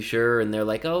 oh, are you sure? And they're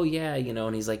like, oh, yeah,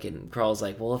 and he's like, and Krull's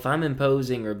like, well, if I'm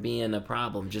imposing or being a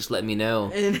problem, just let me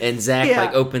know. And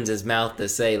Zach, opens his mouth to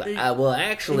say, like, well,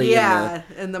 actually, yeah,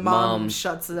 and the mom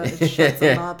shuts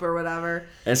him up or whatever.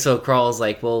 And so Krull's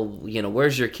like, well,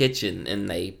 where's your kitchen? And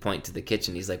they point to the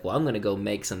kitchen. He's like, well, I'm going to go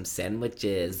make some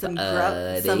sandwiches. Some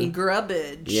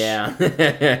grubbage. Yeah.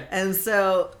 And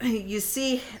so you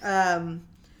see...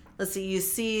 Let's see, you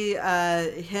see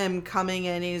him coming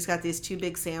in, and he's got these two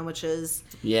big sandwiches.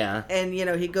 Yeah. And,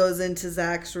 he goes into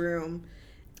Zach's room.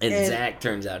 And Zach,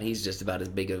 turns out, he's just about as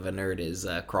big of a nerd as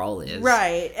Krull is.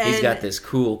 Right. And he's got this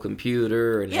cool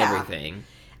computer and everything.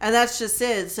 And that's just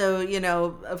it. So,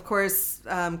 of course,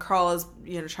 Krull is,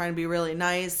 trying to be really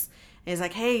nice. And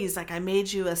he's like, I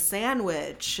made you a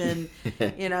sandwich. And,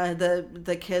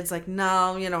 the kid's like,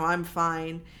 no, I'm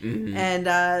fine. Mm-hmm.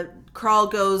 And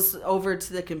Krull goes over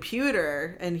to the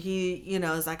computer, and he,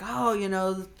 is like,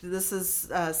 oh, this is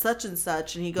such and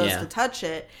such. And he goes to touch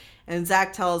it. And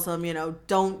Zach tells him,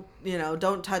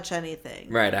 don't touch anything.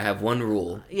 Right, I have one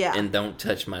rule. Yeah. And don't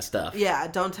touch my stuff. Yeah,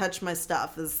 don't touch my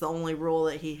stuff is the only rule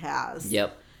that he has.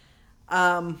 Yep.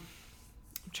 I'm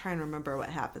trying to remember what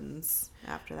happens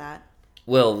after that.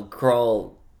 Well,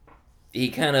 Krull,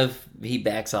 he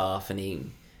backs off,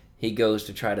 and he goes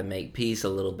to try to make peace a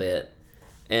little bit.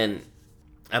 And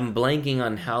I'm blanking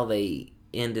on how they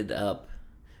ended up.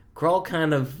 Krull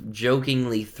kind of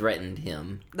jokingly threatened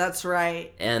him. That's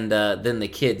right. And then the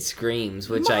kid screams,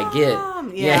 which Mom! I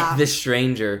get. Yeah, this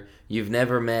stranger you've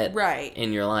never met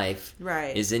in your life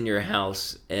is in your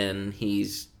house, and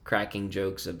he's cracking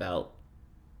jokes about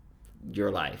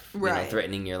your life,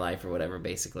 threatening your life or whatever,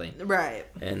 basically. Right.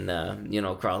 And,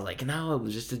 Krull's like, no, it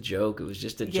was just a joke. It was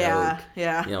just a joke.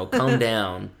 Yeah. Calm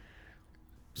down.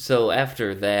 So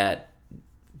after that,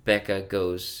 Becca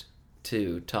goes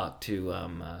to talk to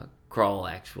Krull,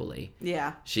 actually.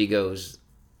 Yeah. She's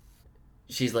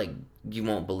like, you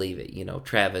won't believe it.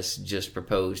 Travis just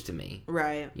proposed to me.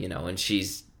 Right. And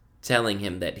she's telling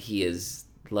him that he is,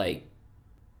 like,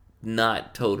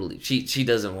 not totally... She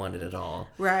doesn't want it at all.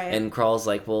 Right. And Krull's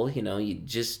like, well,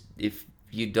 if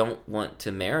you don't want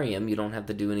to marry him, you don't have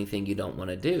to do anything you don't want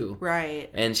to do. Right.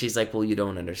 And she's like, well, you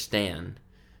don't understand.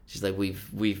 She's like,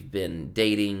 we've been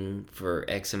dating for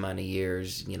X amount of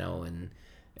years,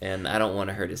 and I don't want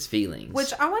to hurt his feelings.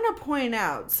 Which I want to point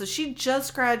out. So she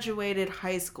just graduated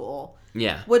high school.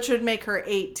 Yeah. Which would make her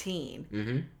 18.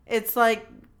 Mm-hmm. It's like,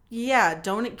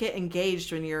 don't get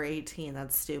engaged when you're 18.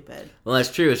 That's stupid. Well,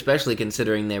 that's true, especially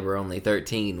considering they were only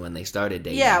 13 when they started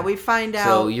dating. Yeah, we find out.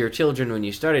 So you're children when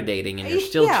you started dating, and you're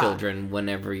still children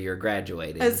whenever you're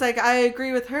graduating. It's like, I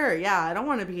agree with her. Yeah, I don't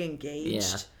want to be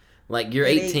engaged. Yeah. Like, you're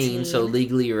 18, so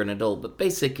legally you're an adult, but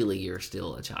basically you're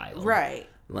still a child. Right.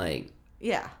 Like,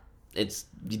 yeah.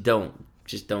 Don't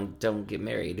get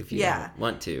married if you don't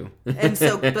want to. And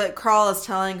so, but Krull is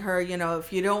telling her,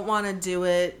 if you don't want to do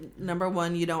it, number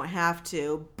one, you don't have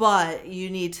to, but you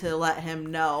need to let him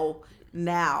know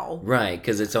now. Right,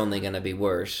 because it's only going to be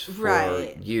worse for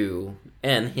you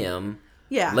and him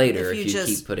later if you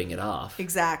keep putting it off.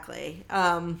 Exactly.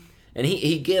 And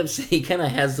he kind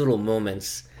of has little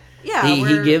moments. Yeah.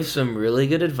 He gives some really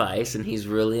good advice, and he's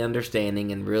really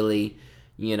understanding and really,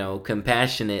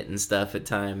 compassionate and stuff at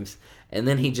times. And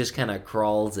then he just kind of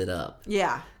crawls it up.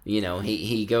 Yeah.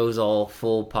 He goes all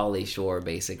full Pauly Shore,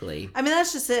 basically. I mean,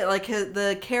 that's just it. Like,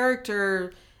 the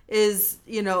character is,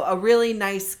 a really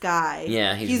nice guy.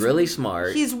 Yeah, he's really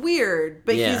smart. He's weird,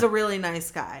 but he's a really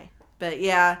nice guy. But,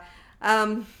 yeah.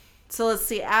 So let's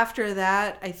see. After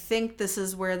that, I think this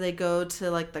is where they go to,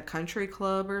 like, the country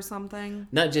club or something.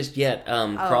 Not just yet.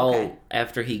 Krull,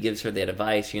 after he gives her that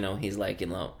advice, he's like,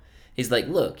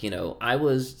 look,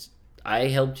 I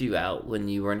helped you out when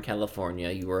you were in California.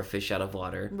 You were a fish out of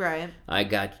water. Right. I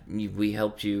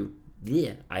helped you.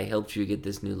 Yeah, I helped you get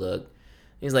this new look.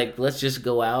 He's like, let's just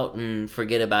go out and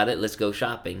forget about it. Let's go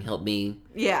shopping. Help me.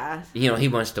 Yeah. He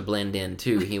wants to blend in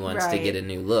too. He wants to get a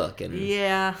new look and,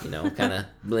 kind of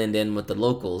blend in with the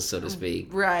locals, so to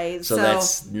speak. Right. So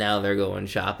that's, now they're going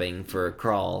shopping for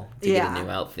Crawl to get a new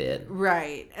outfit.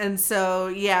 Right. And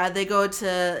so, they go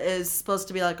to, it's supposed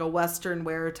to be like a Western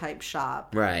wear type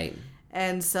shop. Right.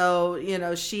 And so,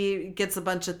 she gets a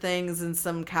bunch of things and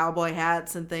some cowboy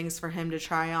hats and things for him to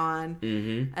try on.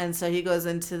 Mm-hmm. And so he goes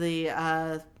into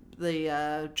the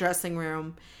dressing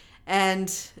room,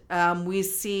 and we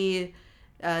see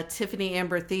Tiffany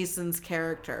Amber Thiessen's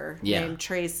character named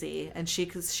Tracy, and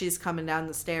she's coming down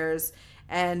the stairs,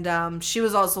 and she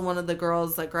was also one of the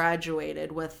girls that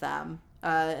graduated with them.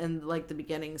 In like the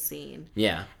beginning scene.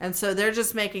 Yeah. And so they're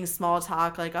just making small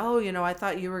talk like, oh, I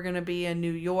thought you were going to be in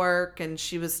New York. And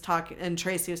she was talking, and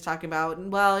Tracy was talking about,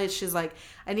 well, she's like,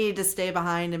 I needed to stay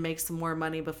behind and make some more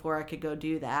money before I could go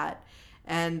do that.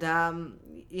 And,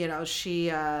 she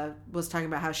was talking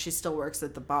about how she still works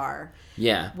at the bar.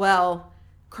 Yeah. Well,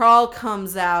 Crawl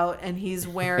comes out and he's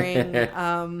wearing,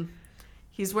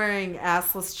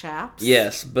 assless chaps.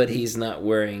 Yes, but he's not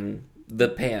wearing the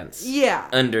pants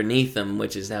underneath them,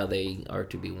 which is how they are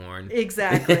to be worn.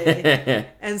 Exactly.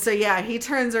 And so, he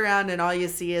turns around and all you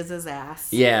see is his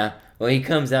ass. Yeah. Well, he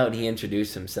comes out and he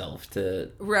introduced himself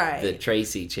to the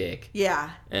Tracy chick. Yeah.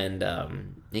 And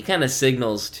he kind of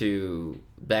signals to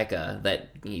Becca that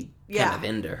he kind of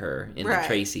into her, into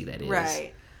Tracy, that is.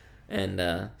 Right.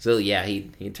 And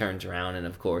he turns around and,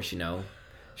 of course,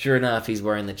 sure enough, he's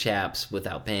wearing the chaps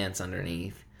without pants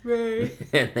underneath. Right.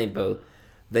 And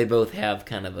they both have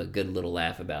kind of a good little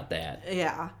laugh about that.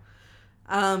 Yeah.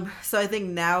 So I think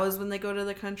now is when they go to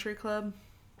the country club.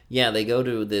 Yeah, they go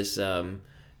to this.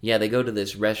 They go to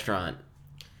this restaurant.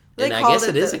 And I guess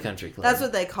it is a country club. That's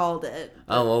what they called it.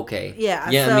 Oh, okay. Yeah.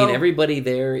 Yeah. So, I mean, everybody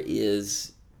there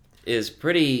is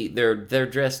pretty. They're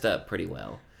dressed up pretty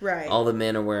well. Right. All the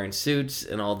men are wearing suits,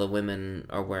 and all the women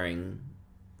are wearing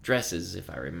dresses,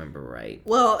 if I remember right.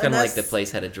 Well, kind of like the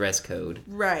place had a dress code.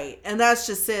 Right. And that's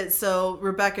just it. So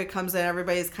Rebecca comes in,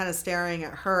 everybody's kind of staring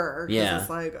at her. Yeah. It's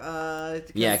like,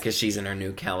 yeah, because she's in her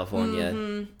new California.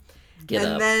 Mm-hmm.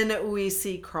 Then we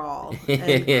see Crawl.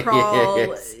 And Crawl,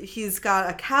 yes. He's got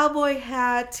a cowboy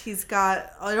hat. He's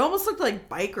got, it almost looked like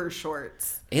biker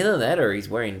shorts. Either that or he's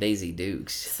wearing Daisy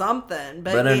Dukes. Something.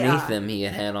 But underneath them, he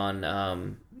had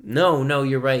on, no,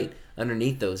 you're right.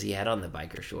 Underneath those, he had on the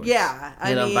biker shorts. Yeah, he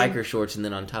had on biker shorts, and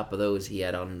then on top of those, he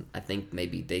had on, I think,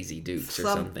 maybe Daisy Dukes or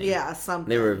something. Yeah, something.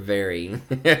 They were very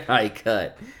high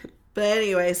cut. But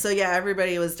anyway, so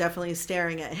everybody was definitely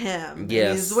staring at him.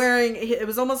 Yes. He's wearing, it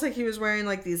was almost like he was wearing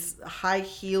like these high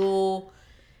heel,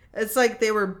 it's like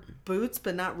they were boots,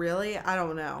 but not really. I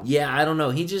don't know. Yeah, I don't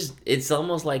know. It's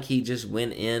almost like he just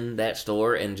went in that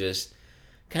store and just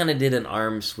kind of did an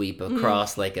arm sweep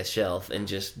across like a shelf, and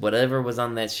just whatever was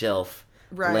on that shelf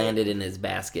landed in his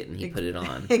basket, and he put it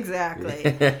on.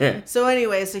 Exactly. So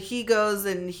anyway, so he goes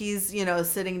and he's,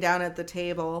 sitting down at the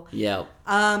table. Yep.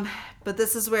 But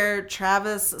this is where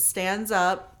Travis stands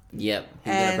up. Yep.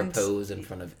 He's going to propose in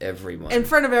front of everyone. In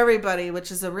front of everybody,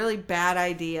 which is a really bad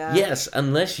idea. Yes,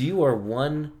 unless you are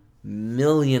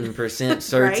 1,000,000%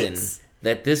 certain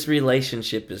that this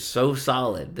relationship is so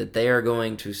solid that they are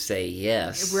going to say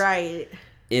yes. Right.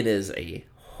 It is a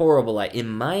horrible idea. In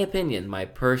my opinion, my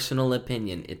personal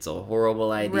opinion, it's a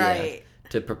horrible idea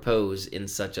to propose in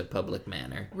such a public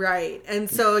manner. Right. And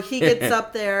so he gets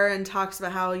up there and talks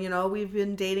about how, we've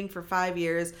been dating for 5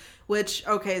 years, which,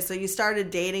 okay, so you started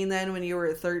dating then when you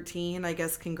were 13. I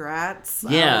guess congrats.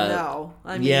 Yeah.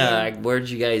 I don't know. Where'd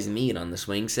you guys meet? On the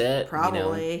swing set?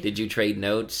 Probably. Did you trade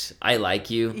notes? I like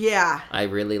you. Yeah. I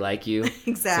really like you.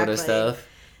 Exactly. Sort of stuff.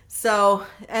 So,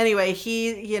 anyway, he,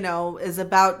 is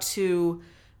about to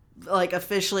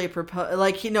officially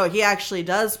propose, he actually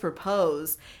does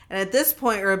propose. And at this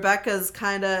point, Rebecca's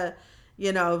kind of,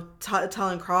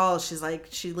 telling Crawl,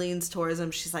 she leans towards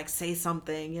him. She's like, say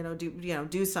something,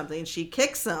 do something. And she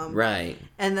kicks him. Right.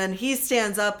 And then he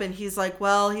stands up and he's like,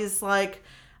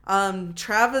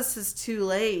 Travis is too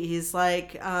late. He's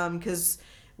like, because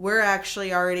we're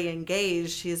actually already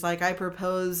engaged. He's like, I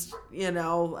proposed,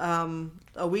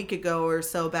 a week ago or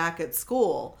so back at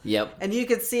school. Yep. And you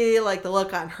could see the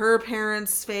look on her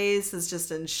parents' face is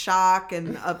just in shock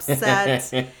and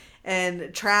upset.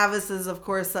 And Travis is, of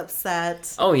course,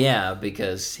 upset. Oh, yeah,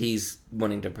 because he's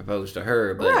wanting to propose to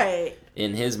her, but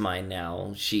in his mind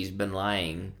now, she's been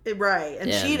lying. Right,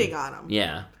 and cheating on him.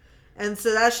 Yeah. And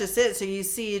so that's just it. So you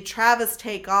see Travis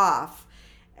take off,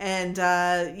 and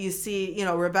you see,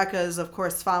 Rebecca is, of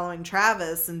course, following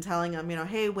Travis and telling him,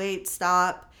 hey, wait,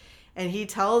 stop. And he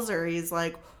tells her, he's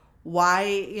like,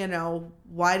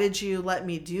 why did you let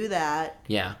me do that?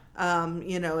 Yeah.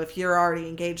 If you're already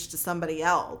engaged to somebody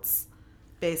else,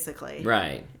 basically.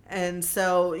 Right. And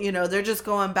so, they're just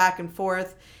going back and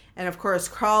forth. And of course,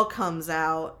 Carl comes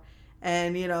out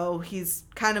and, he's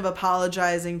kind of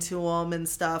apologizing to him and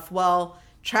stuff. Well,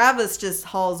 Travis just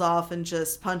hauls off and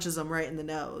just punches him right in the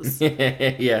nose.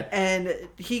 Yeah. And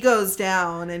he goes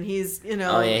down and he's, he's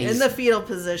in the fetal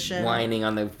position. Whining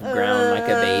on the ground like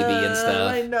a baby and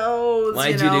stuff. My nose.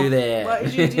 Why'd you do that?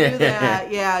 Why'd you do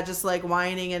that? Yeah, just like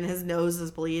whining and his nose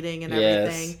is bleeding and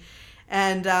everything. Yes.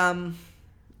 And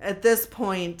at this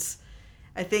point,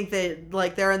 I think that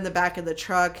like they're in the back of the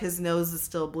truck. His nose is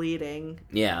still bleeding.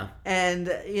 Yeah. And,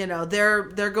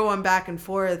 they're going back and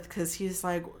forth because he's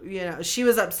like, she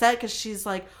was upset because she's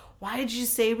like, why did you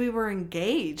say we were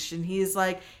engaged? And he's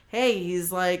like, hey,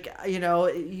 he's like,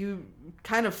 you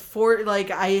kind of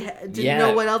I didn't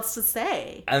know what else to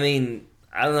say. I mean,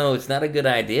 I don't know. It's not a good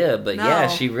idea, but yeah,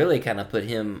 she really kind of put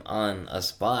him on a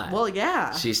spot. Well,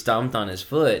 yeah. She stomped on his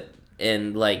foot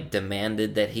and like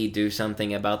demanded that he do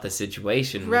something about the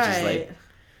situation, which is like,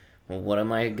 well, what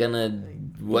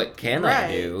can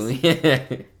I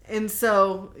do? And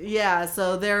so,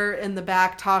 so they're in the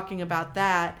back talking about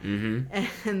that.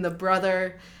 Mm-hmm. And the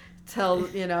brother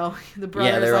the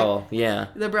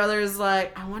brother's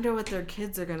like, I wonder what their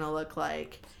kids are going to look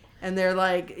like. And they're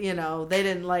like, they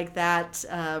didn't like that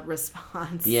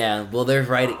response. Yeah, well,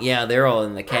 they're all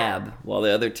in the cab while the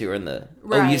other two are in the...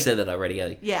 Right. Oh, you said that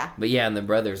already. Yeah. But yeah, and the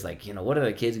brother's like, what are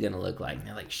the kids going to look like? And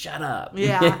they're like, shut up.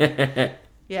 Yeah.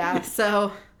 Yeah,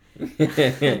 so...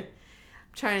 I'm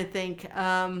trying to think.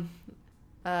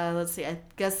 Let's see. I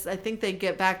think they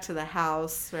get back to the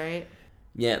house, right?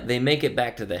 Yeah, they make it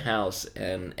back to the house,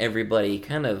 and everybody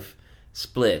kind of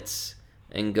splits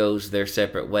and goes their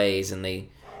separate ways, and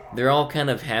they're all kind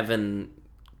of having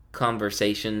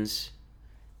conversations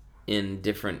in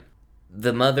different...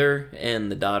 The mother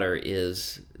and the daughter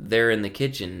they're in the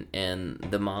kitchen, and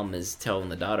the mom is telling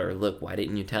the daughter, look, why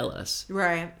didn't you tell us?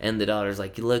 Right. And the daughter's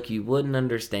like, look, you wouldn't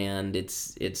understand.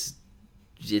 It's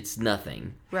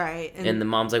nothing. Right. And the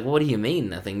mom's like, well, what do you mean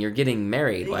nothing? You're getting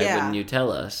married. Why wouldn't you tell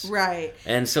us? Right.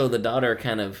 And so the daughter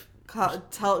kind of...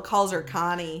 calls her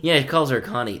Connie. Yeah, he calls her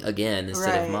Connie again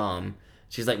instead of Mom.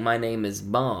 She's like, my name is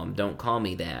Mom. Don't call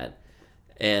me that.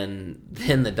 And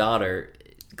then the daughter...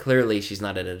 Clearly, she's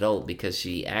not an adult because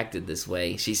she acted this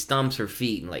way. She stomps her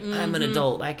feet and like, I'm an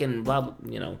adult. I can blah,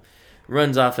 blah,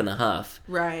 runs off in a huff.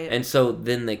 Right. And so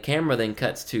then the camera then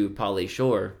cuts to Pauly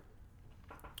Shore,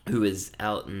 who is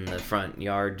out in the front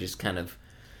yard just kind of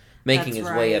making his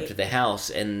way up to the house.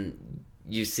 And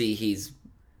you see he's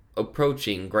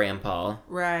approaching Grandpa.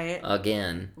 Right.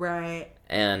 Again. Right.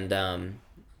 And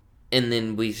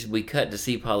then we cut to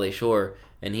see Pauly Shore,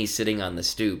 and he's sitting on the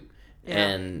stoop. Yeah.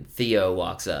 And Theo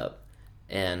walks up,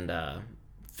 and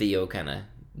Theo kind of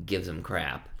gives him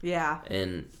crap. Yeah.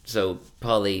 And so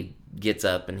Pauly gets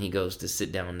up, and he goes to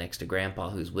sit down next to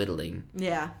Grandpa, who's whittling.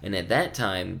 Yeah. And at that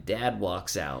time, Dad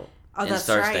walks out and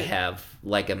starts to have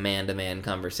like a man-to-man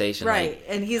conversation. Right. Like,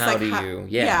 and he's how like,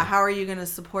 how are you going to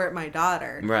support my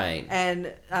daughter? Right.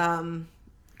 And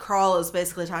Carl is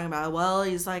basically talking about, well,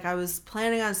 he's like, I was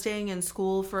planning on staying in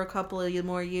school for a couple of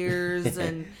more years,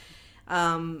 and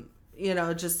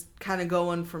just kind of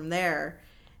going from there.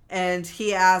 And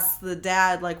he asks the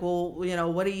dad, like, well,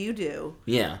 what do you do?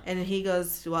 Yeah. And he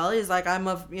goes, well, he's like, I'm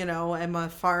a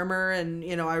farmer,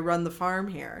 and, I run the farm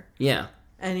here. Yeah.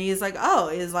 And he's like,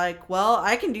 well,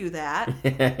 I can do that.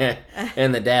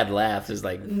 And the dad laughs. Is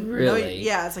like, really?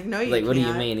 No, it's like, no, you like, can't. What do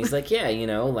you mean? He's like, yeah,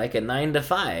 like a 9 to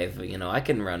 5. I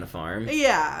can run a farm.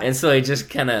 Yeah. And so he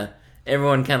just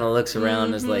everyone kind of looks around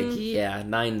and is like, yeah,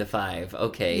 9 to 5.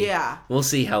 Okay. Yeah. We'll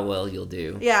see how well you'll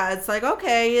do. Yeah, it's like,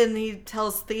 okay. And he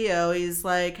tells Theo, he's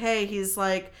like, hey,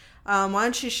 why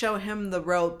don't you show him the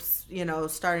ropes,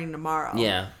 starting tomorrow?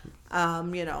 Yeah.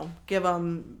 Give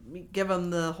him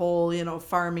the whole,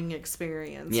 farming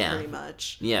experience, pretty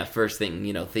much. Yeah, first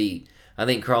thing, I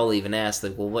think Carl even asked,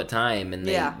 like, well, what time? And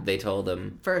they told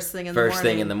him. First thing in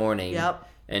the morning. Yep.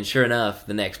 And sure enough,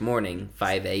 the next morning,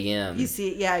 5 a.m. You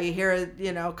see, you hear,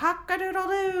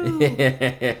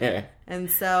 cock-a-doodle-doo.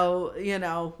 And so,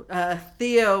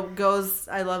 Theo goes,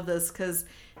 I love this, because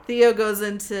Theo goes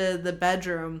into the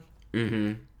bedroom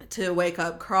to wake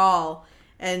up Carl.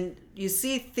 And you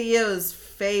see Theo's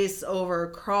face over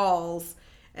Carl's,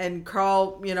 and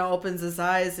Carl, opens his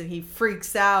eyes and he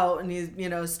freaks out and he,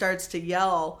 starts to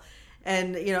yell.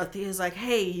 And, Theo's like,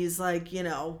 hey, he's like,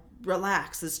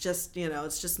 relax. It's just,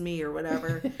 it's just me or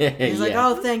whatever. And he's like,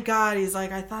 oh, thank God. He's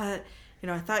like, I thought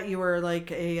you were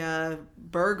like a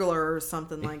burglar or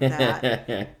something like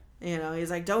that. He's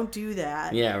like, don't do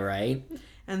that. Yeah, right?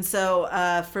 And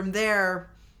so from there,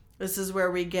 this is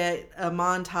where we get a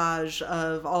montage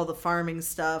of all the farming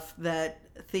stuff that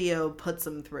Theo puts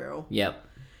him through. Yep.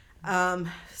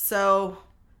 So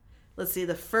let's see.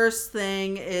 The first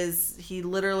thing is he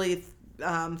literally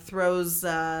throws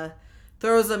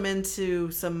him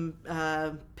into some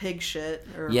pig shit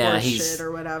or horse shit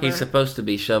or whatever. He's supposed to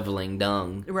be shoveling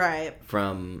dung. Right.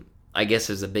 From, I guess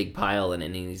there's a big pile and it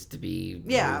needs to be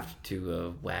moved to a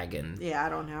wagon. Yeah, I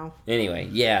don't know. Anyway,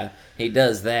 yeah, he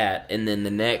does that. And then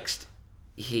the next,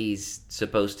 he's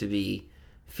supposed to be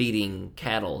feeding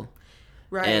cattle.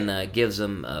 Right. And gives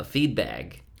them a feed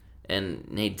bag.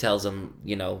 And he tells them,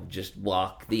 just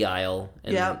walk the aisle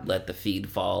and let the feed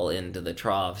fall into the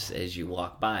troughs as you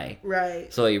walk by.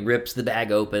 Right. So he rips the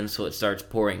bag open so it starts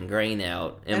pouring grain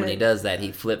out. And when he does that,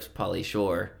 he flips Pauly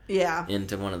Shore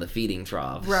into one of the feeding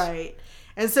troughs. Right.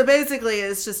 And so basically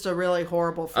it's just a really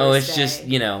horrible first day. Oh, it's just,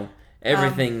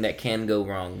 everything that can go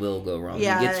wrong will go wrong.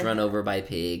 Yeah, he gets run over by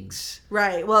pigs.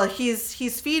 Right. Well,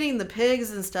 he's feeding the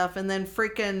pigs and stuff, and then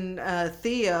freaking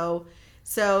Theo...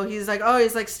 So he's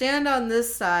like, stand on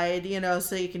this side,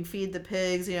 so you can feed the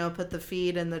pigs, put the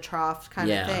feed in the trough kind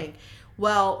of thing.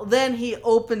 Well, then he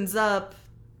opens up,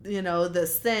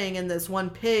 this thing, and this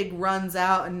one pig runs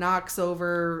out and knocks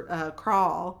over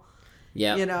Crawl.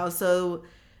 Yeah. So,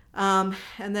 and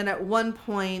then at one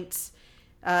point,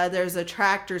 there's a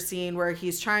tractor scene where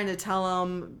he's trying to tell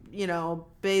him,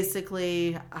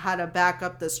 basically how to back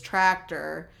up this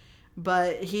tractor.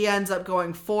 But he ends up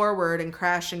going forward and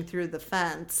crashing through the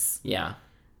fence. Yeah.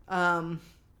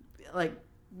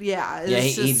 He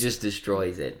just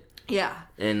destroys it. Yeah.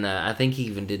 And I think he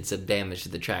even did some damage to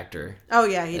the tractor. Oh,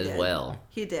 yeah, he did. As well.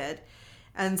 He did.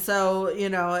 And so,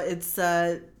 it's,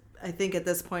 I think at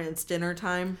this point it's dinner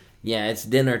time. Yeah, it's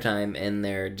dinner time, and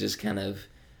they're just kind of,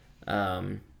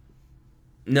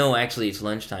 no, actually, it's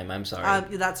lunchtime. I'm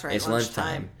sorry. That's right. It's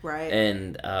lunchtime. Right.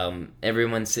 And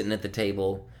everyone's sitting at the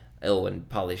table. Oh, and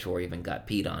Pauly Shore even got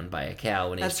peed on by a cow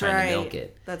when he was trying to milk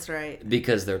it. That's right.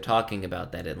 Because they're talking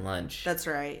about that at lunch. That's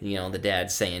right. The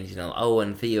dad's saying,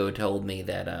 and Theo told me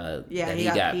that, that he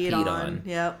got peed on.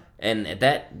 Yep. And at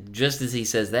that, just as he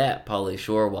says that, Pauly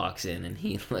Shore walks in, and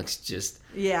he looks just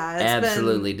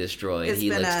absolutely destroyed. He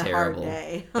looks terrible. Hard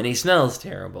day. And he smells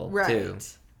terrible, too.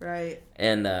 Right.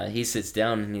 And he sits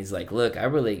down and he's like, "Look,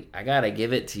 I gotta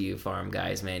give it to you, farm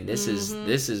guys, man. This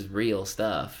is real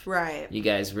stuff. Right. You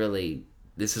guys really,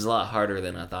 this is a lot harder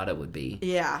than I thought it would be."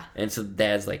 Yeah. And so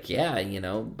Dad's like, "Yeah,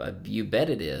 you bet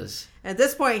it is." At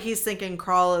this point, he's thinking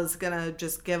Crawl is gonna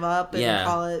just give up and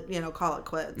call it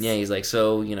quits. Yeah. He's like,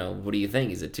 "So, what do you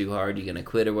think? Is it too hard? You gonna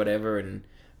quit or whatever?" And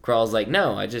Crawl's like,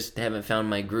 "No, I just haven't found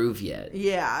my groove yet."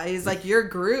 Yeah, he's like, your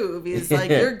groove. He's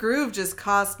like, your groove just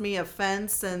cost me a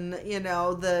fence and,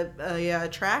 the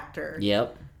tractor.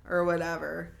 Yep. Or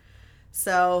whatever.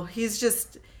 So he's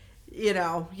just, he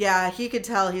could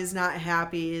tell he's not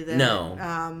happy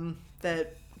that,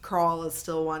 that Crawl is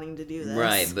still wanting to do this.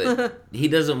 Right, but he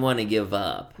doesn't want to give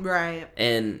up. Right.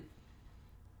 And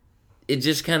it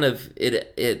just kind of,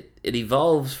 it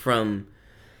evolves from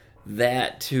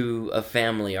that to a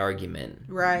family argument,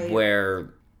 right?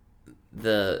 Where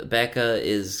the Becca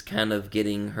is kind of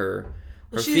getting her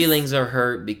feelings are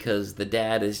hurt because the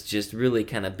dad is just really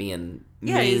kind of being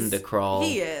mean to Crawl.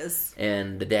 He is,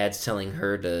 and the dad's telling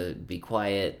her to be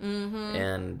quiet,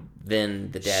 and then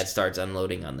the dad starts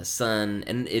unloading on the son,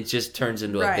 and it just turns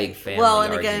into a big family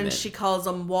argument. Again, she calls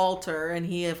him Walter, and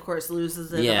he, of course,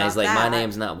 loses it. Yeah, he's like, my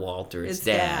name's not Walter, it's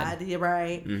Dad. You're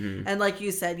right. Mm-hmm. And like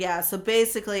you said, so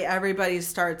basically everybody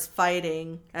starts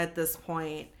fighting at this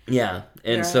point. Yeah,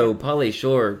 and so Pauly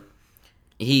Shore,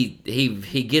 he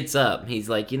gets up. He's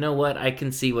like, you know what? I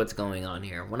can see what's going on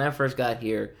here. When I first got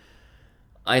here,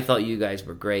 I thought you guys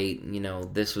were great.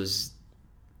 This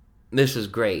was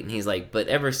great. And he's like, but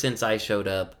ever since I showed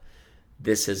up,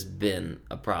 this has been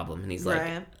a problem. And he's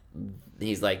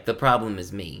like, the problem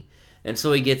is me. And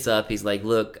so he gets up. He's like,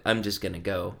 look, I'm just going to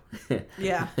go.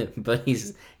 Yeah. But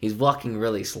he's walking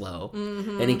really slow.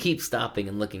 Mm-hmm. And he keeps stopping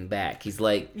and looking back. He's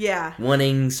like,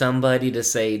 wanting somebody to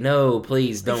say, no,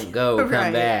 please don't go.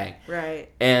 Come back. Right.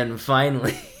 And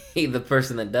finally, the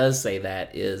person that does say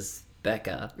that is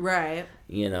Becca. Right.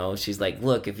 She's like,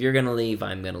 look, if you're going to leave,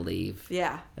 I'm going to leave.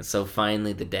 Yeah. And so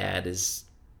finally the dad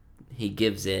he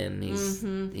gives in.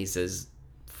 He says,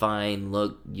 fine,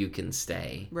 look, you can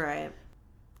stay. Right.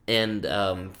 And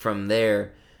from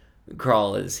there,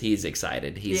 Crawl he's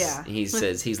excited. He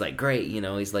says, he's like, great,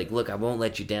 he's like, look, I won't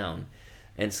let you down.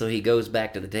 And so he goes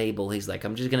back to the table. He's like,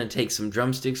 I'm just going to take some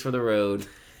drumsticks for the road,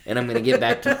 and I'm going to get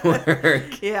back to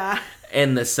work. Yeah.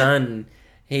 And the son,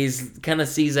 he's kind of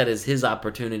sees that as his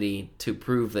opportunity to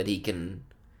prove that he can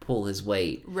pull his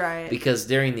weight. Right. Because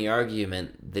during the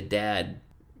argument, the dad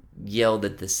yelled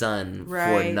at the son for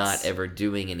Right. not ever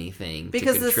doing anything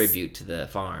Because to contribute to the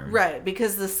farm. Right,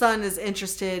 because the son is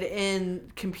interested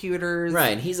in computers.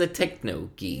 Right, he's a techno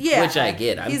geek, Yeah. which I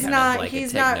get. I'm he's kind not of like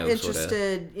he's a techno not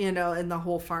interested, in the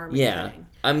whole farming Yeah, thing.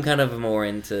 I'm kind of more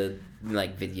into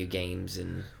like video games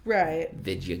and Right.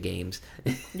 video games.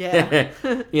 Yeah.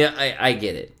 Yeah, I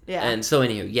get it. Yeah. And so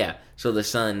anywho, yeah. So the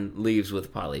son leaves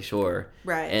with Pauly Shore.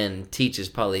 Right. And teaches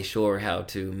Pauly Shore how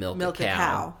to milk Milk a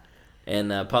cow.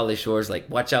 And Pauly Shore's like,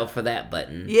 watch out for that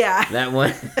button. Yeah. That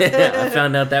one, I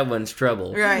found out that one's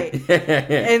trouble. Right.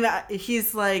 And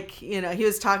he's like, he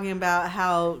was talking about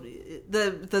how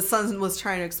the son was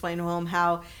trying to explain to him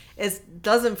how it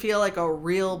doesn't feel like a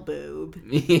real boob.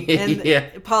 And Yeah.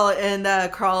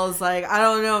 Carl is like, I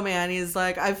don't know, man. He's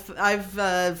like,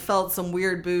 I've felt some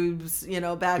weird boobs,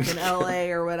 back in LA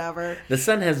or whatever. The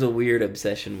son has a weird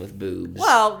obsession with boobs.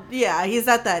 Well, yeah, he's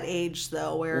at that age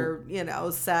though where,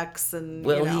 sex and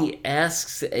Well, he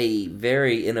asks a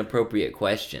very inappropriate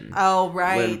question. Oh,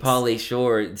 right. When Pauly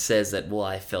Shore says that, well,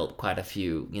 I felt quite a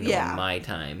few, Yeah. in my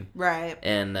time. Right.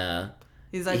 And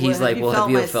He's like, well, have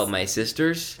you felt my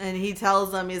sisters? And he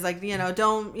tells them, he's like,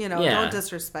 don't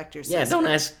disrespect your sister.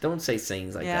 Yeah, don't say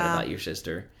things like that about your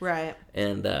sister. Right.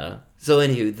 And so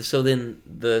then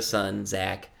the son,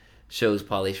 Zach, shows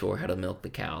Pauly Shore how to milk the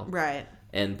cow. Right.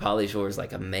 And Pauly Shore's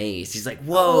like amazed. He's like,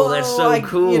 whoa, that's so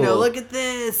cool. Look at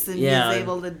this. And he's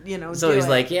able to, so he's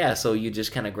like, yeah, so you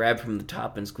just kind of grab from the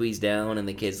top and squeeze down. And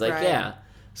the kid's like, Right. yeah.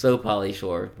 So Pauly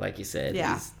Shore, like you said,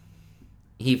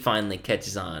 he finally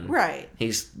catches on. Right.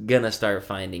 He's gonna start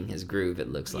finding his groove,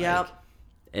 it looks like. Yep.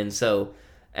 And so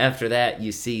after that,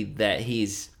 you see that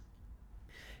he's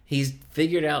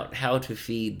figured out how to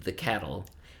feed the cattle.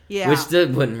 Yeah. Which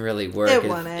wouldn't really work. It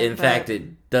wouldn't, In but- fact,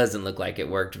 it doesn't look like it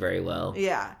worked very well.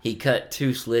 Yeah. He cut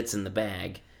 2 slits in the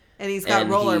bag. And he's got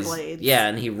rollerblades. Yeah,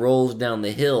 and he rolls down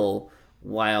the hill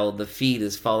while the feed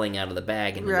is falling out of the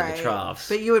bag and into the troughs.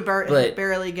 But you would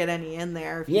barely get any in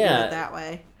there if you did it that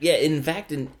way. Yeah, in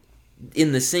fact, in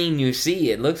the scene you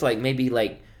see, it looks like maybe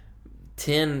like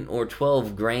 10 or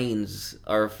 12 grains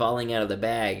are falling out of the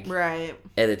bag Right.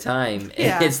 at a time.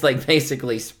 Yeah. And it's like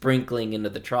basically sprinkling into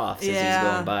the troughs as he's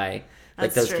going by. Like,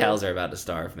 That's those true. cows are about to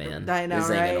starve, man. I know, This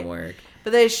ain't right? gonna work.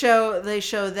 But they show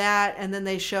that, and then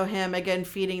they show him again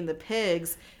feeding the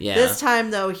pigs. Yeah. This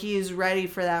time though, he's ready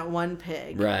for that one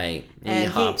pig. Right. And he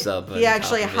hops up. He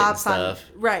actually hops on. Stuff.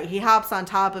 Right. He hops on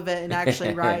top of it and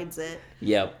actually rides it.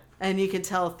 Yep. And you could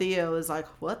tell Theo is like,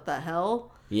 "What the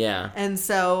hell?" Yeah. And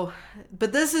so,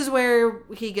 but this is where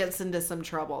he gets into some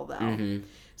trouble though. Mm-hmm.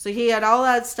 So he had all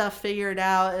that stuff figured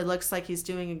out. It looks like he's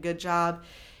doing a good job.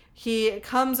 He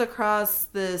comes across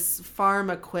this farm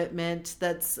equipment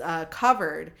that's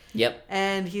covered. Yep.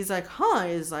 And he's like,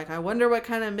 he's like, I wonder what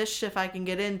kind of mischief I can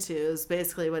get into, is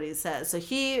basically what he says. So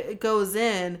he goes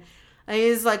in and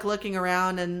he's like looking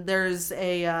around, and there's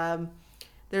a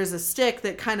stick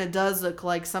that kind of does look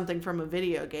like something from a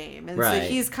video game. And Right. so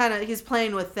he's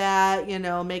playing with that,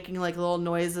 making like little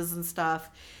noises and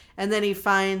stuff. And then he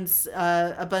finds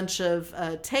a bunch of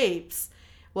tapes.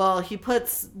 Well, he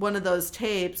puts one of those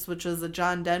tapes, which was a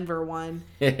John Denver one,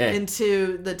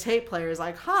 into the tape player. He's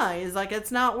like, he's like,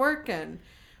 it's not working.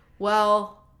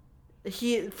 Well,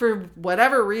 for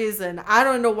whatever reason, I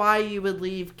don't know why you would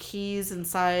leave keys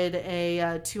inside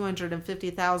a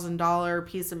 $250,000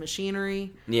 piece of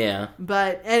machinery. Yeah.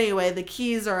 But anyway, the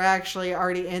keys are actually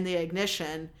already in the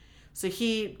ignition. So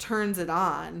he turns it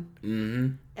on. Mm-hmm.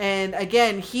 And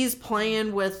again, he's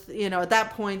playing with, at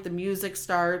that point, the music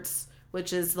starts,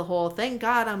 which is the whole "thank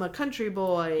God I'm a country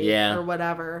boy" or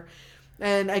whatever.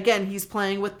 And again, he's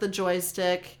playing with the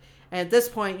joystick. And at this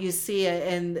point, you see it,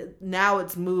 and now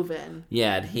it's moving.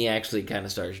 Yeah, he actually kind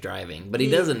of starts driving. But he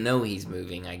doesn't know he's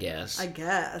moving, I guess.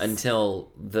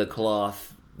 Until the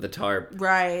cloth, the tarp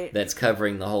that's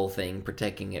covering the whole thing,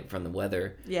 protecting it from the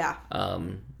weather. Yeah.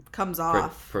 Comes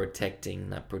off. Protecting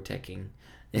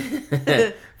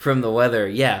from the weather,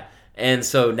 yeah. And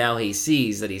so now he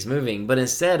sees that he's moving, but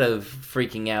instead of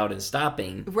freaking out and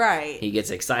stopping, he gets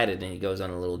excited and he goes on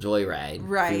a little joyride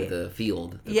through the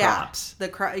field, crops.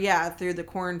 Through the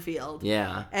cornfield.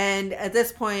 Yeah. And at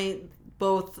this point,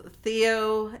 both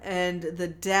Theo and the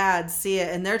dad see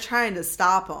it, and they're trying to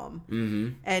stop him. Mm-hmm.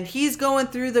 And he's going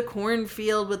through the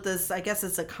cornfield with this, I guess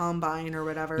it's a combine or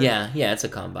whatever. Yeah, it's a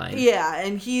combine. Yeah,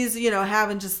 and he's,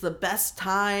 having just the best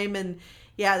time, and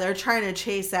they're trying to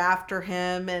chase after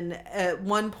him, and at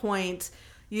one point,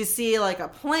 you see like a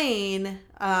plane,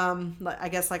 I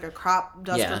guess like a crop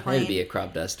duster plane. It'd be a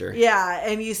crop duster. Yeah,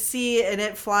 and you see, and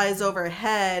it flies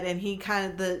overhead, and he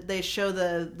kind of they show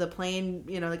the plane,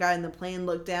 the guy in the plane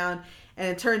look down, and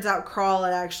it turns out Crawl,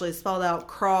 it actually spelled out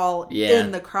Crawl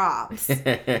in the crops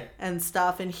and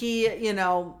stuff, and he,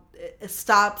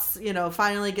 stops,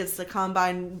 finally gets the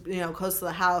combine, close to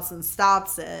the house and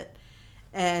stops it,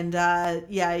 and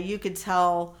you could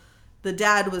tell the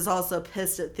dad was also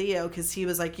pissed at Theo because he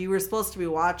was like, you were supposed to be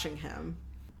watching him.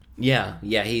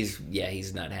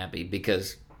 He's not happy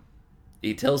because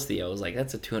he tells Theo, was like,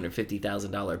 that's a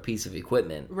 $250,000 piece of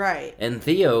equipment. Right. And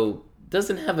Theo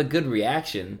doesn't have a good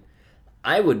reaction.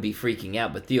 I would be freaking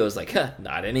out, but Theo's like,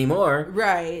 not anymore.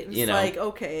 Right. It's like,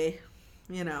 okay,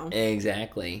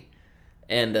 Exactly.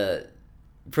 And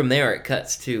from there it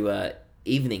cuts to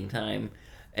evening time.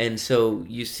 And so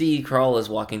you see Carl is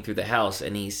walking through the house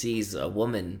and he sees a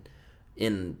woman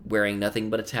wearing nothing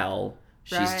but a towel.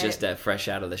 She's just fresh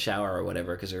out of the shower or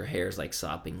whatever because her hair's like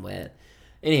sopping wet.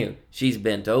 Anyway, she's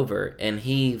bent over and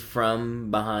he from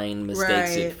behind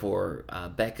mistakes it for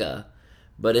Becca,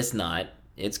 but it's not.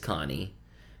 It's Connie.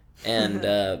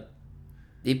 And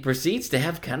he proceeds to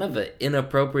have kind of an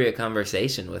inappropriate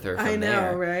conversation with her from there.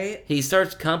 I know, right? He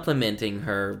starts complimenting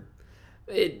her.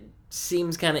 It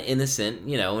seems kind of innocent,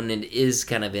 and it is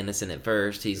kind of innocent at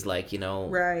first. He's like,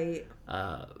 right.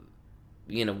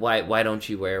 Why don't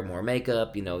you wear more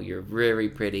makeup? You're very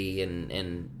pretty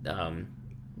and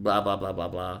blah, blah, blah, blah,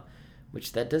 blah.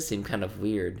 Which that does seem kind of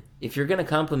weird. If you're going to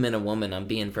compliment a woman on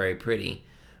being very pretty,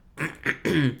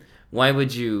 why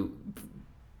would you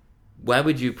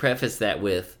preface that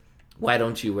with, why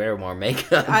don't you wear more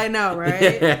makeup? I know,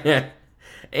 right?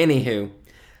 Anywho,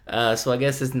 so I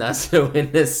guess it's not so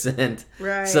innocent.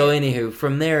 Right. So anywho,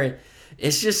 from there,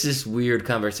 it's just this weird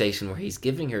conversation where he's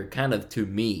giving her kind of, to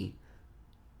me,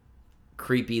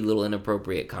 creepy little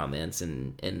inappropriate comments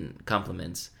and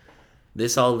compliments.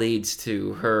 This all leads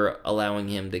to her allowing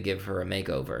him to give her a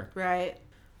makeover. Right.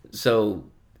 So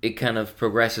it kind of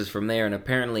progresses from there, and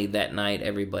apparently that night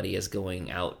everybody is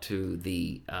going out to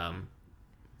the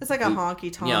it's like a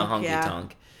honky tonk. Yeah, honky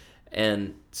tonk.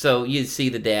 And so you see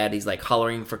the dad, he's like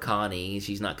hollering for Connie.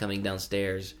 She's not coming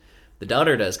downstairs. The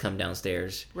daughter does come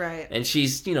downstairs. Right. And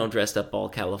she's, dressed up all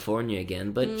California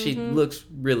again, but she looks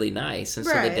really nice. And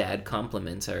so the dad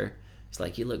compliments her. He's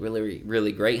like, you look really,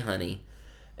 really great, honey.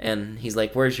 And he's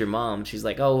like, where's your mom? She's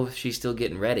like, oh, she's still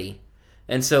getting ready.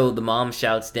 And so the mom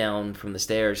shouts down from the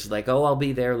stairs. She's like, oh, I'll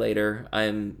be there later.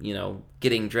 I'm,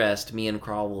 getting dressed. Me and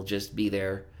Carl will just be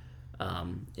there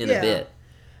in a bit.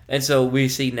 And so we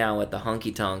see now at the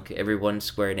honky tonk, everyone's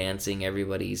square dancing.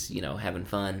 Everybody's, having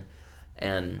fun.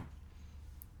 And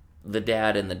the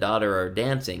dad and the daughter are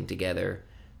dancing together.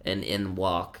 And in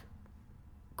walk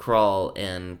Crawl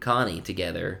and Connie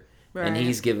together. Right. And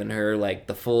he's giving her, like,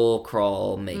 the full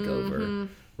Crawl makeover. Mm-hmm.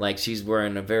 Like, she's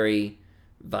wearing a very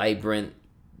vibrant,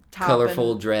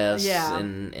 colorful dress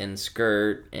and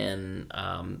skirt. And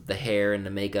the hair and the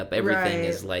makeup, everything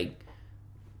is, like,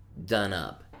 done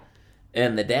up.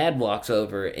 And the dad walks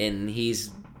over, and he's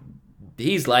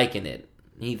liking it.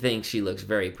 He thinks she looks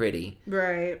very pretty.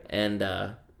 Right.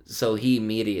 And so he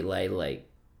immediately,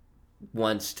 like,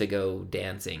 wants to go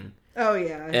dancing. Oh,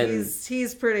 yeah. And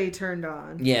he's pretty turned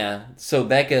on. Yeah. So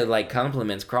Becca, like,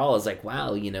 compliments Crawl. Is like,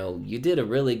 wow, you did a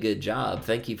really good job.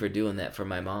 Thank you for doing that for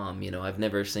my mom. I've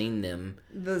never seen them,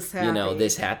 this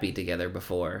happy together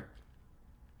before.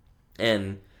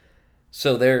 And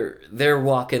so they're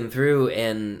walking through,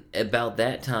 and about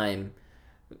that time,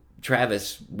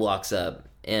 Travis walks up,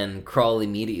 and Crawl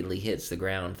immediately hits the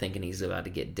ground thinking he's about to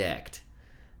get decked.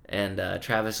 And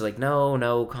Travis is like,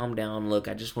 no, calm down. Look,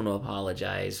 I just want to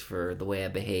apologize for the way I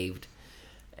behaved.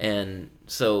 And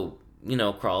so,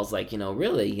 Crawl's like,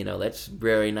 really, that's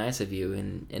very nice of you.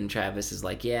 And Travis is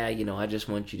like, yeah, I just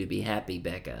want you to be happy,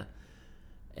 Becca.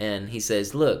 And he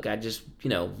says, look, I just,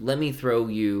 let me throw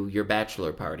you your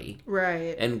bachelor party.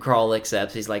 Right. And Crawl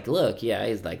accepts. He's like, look, yeah.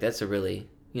 He's like, that's a really,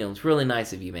 it's really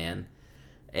nice of you, man.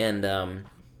 And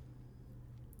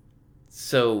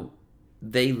so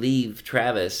they leave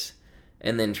Travis,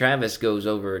 and then Travis goes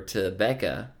over to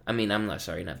Becca.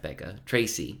 Not Becca,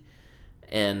 Tracy.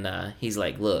 And he's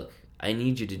like, look, I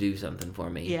need you to do something for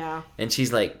me. Yeah. And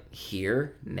she's like,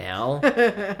 here? Now?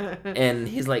 And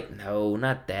he's like, no,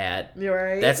 not that. You're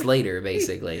right. That's later,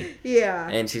 basically. Yeah.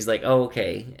 And she's like, oh,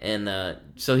 okay. And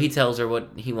so he tells her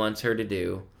what he wants her to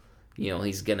do.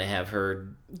 He's going to have her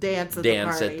dance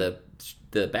at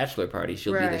the bachelor party.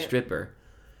 She'll be the stripper.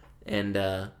 And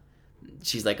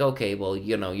she's like, okay, well,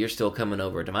 you're still coming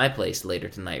over to my place later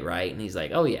tonight, right? And he's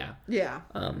like, oh yeah. Yeah.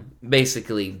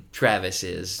 Basically, Travis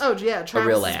is Travis a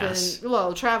real ass.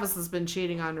 Travis has been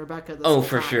cheating on Rebecca this Oh, whole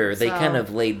for time, sure. They so- kind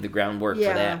of laid the groundwork for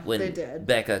that when they did.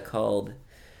 Becca called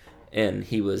and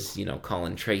he was,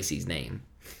 calling Tracy's name.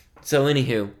 So,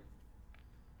 anywho,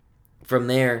 from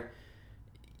there,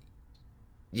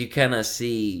 you kind of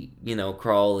see,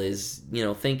 Carl is,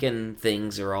 thinking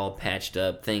things are all patched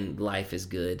up, life is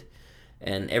good,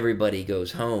 and everybody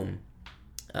goes home.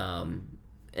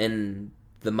 And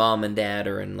the mom and dad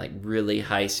are in, like, really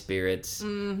high spirits.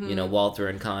 Mm-hmm. Walter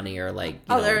and Connie are, like,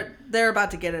 they're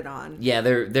about to get it on. Yeah,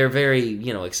 they're very,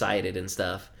 excited and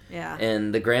stuff. Yeah.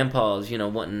 And the grandpa's,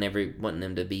 wanting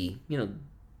them to be,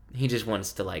 he just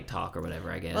wants to, like, talk or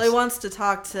whatever, I guess. Well, he wants to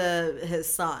talk to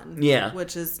his son. Yeah.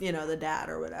 Which is, the dad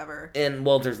or whatever. And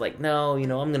Walter's like, no,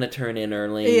 I'm going to turn in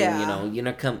early. Yeah. And,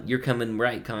 you're coming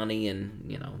right, Connie. And,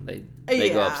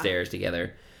 they go upstairs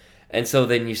together. And so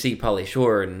then you see Pauly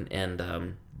Shore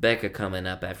and Becca coming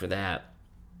up after that.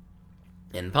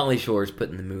 And Pauly Shore's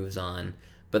putting the moves on.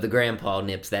 But the grandpa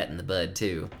nips that in the bud,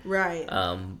 too. Right.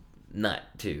 Not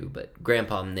too, but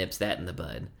grandpa nips that in the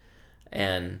bud.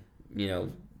 And,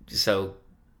 so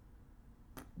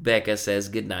Becca says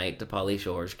goodnight to Pauly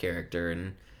Shore's character,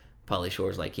 and Pauly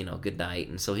Shore's like, good night.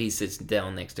 And so he sits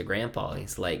down next to grandpa.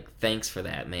 He's like, thanks for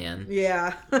that, man.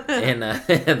 Yeah. And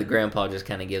the grandpa just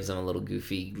kind of gives him a little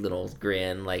goofy little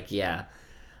grin, like, yeah.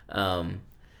 And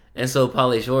so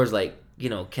Pauly Shore's like,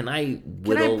 can I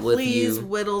whittle with you? Please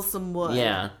whittle some wood?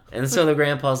 Yeah. And so the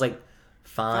grandpa's like,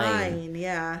 fine,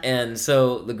 yeah. And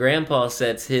so the grandpa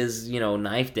sets his,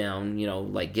 knife down,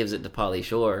 like gives it to Pauly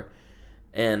Shore.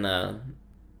 And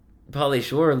Pauly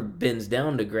Shore bends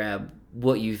down to grab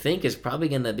what you think is probably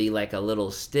going to be like a little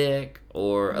stick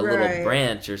or a little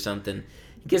branch or something.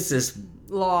 He gets this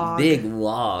big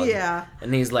log. Yeah.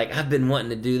 And he's like, I've been wanting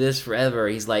to do this forever.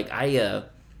 He's like,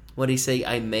 what'd he say?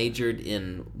 I majored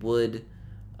in wood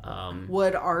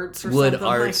arts or wood something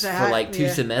arts like that. for like 2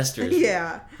 semesters.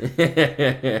 Yeah.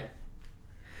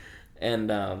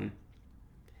 And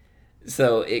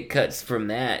so it cuts from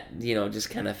that,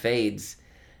 just kind of fades,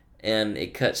 and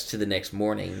it cuts to the next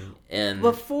morning. And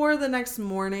before the next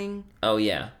morning, oh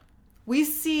yeah, we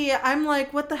see. I'm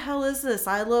like, what the hell is this?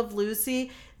 I Love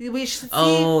Lucy. We should see.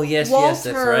 Oh yes,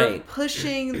 Walter that's right.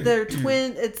 pushing their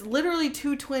twin. It's literally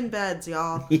 2 twin beds,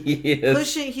 y'all.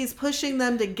 Yes. He's pushing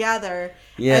them together.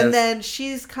 Yes. And then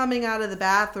she's coming out of the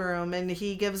bathroom, and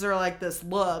he gives her like this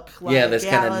look. Like, yeah, this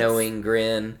kind of knowing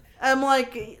grin. I'm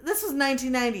like, this was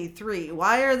 1993.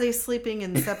 Why are they sleeping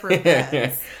in separate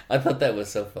beds? I thought that was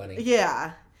so funny.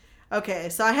 Yeah. Okay,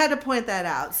 so I had to point that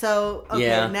out. So,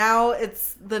 okay, now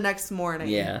it's the next morning.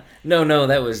 Yeah. No,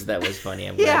 that was funny.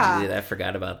 I'm glad you did. I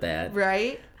forgot about that.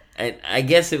 Right? I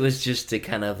guess it was just to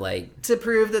kind of like... to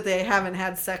prove that they haven't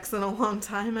had sex in a long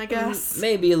time, I guess.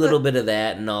 Maybe a little bit of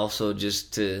that, and also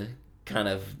just to kind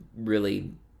of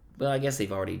really... Well, I guess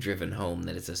they've already driven home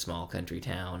that it's a small country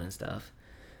town and stuff.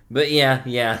 But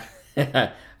yeah.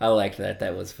 I liked that.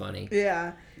 That was funny.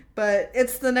 Yeah. But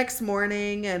it's the next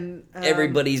morning, and...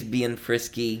 everybody's being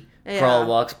frisky. Yeah. Carl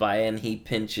walks by, and he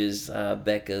pinches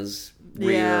Becca's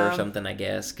rear or something, I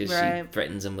guess, because she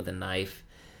threatens him with a knife.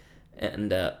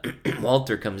 And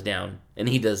Walter comes down, and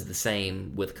he does the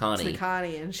same with Connie.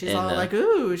 And she's all like,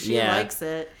 ooh, she likes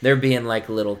it. They're being like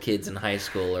little kids in high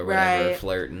school or whatever,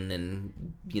 flirting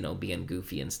and, being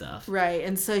goofy and stuff. Right,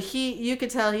 and so you could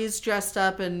tell he's dressed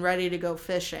up and ready to go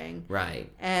fishing.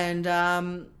 Right. And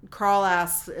Carl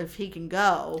asks if he can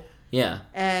go. Yeah.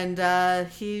 And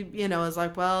he, is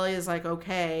like, well, he's like,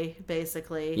 okay,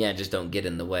 basically. Yeah, just don't get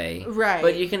in the way. Right.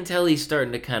 But you can tell he's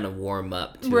starting to kind of warm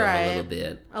up to him a little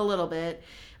bit. A little bit.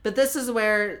 But this is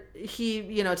where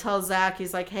he, tells Zach,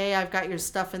 he's like, hey, I've got your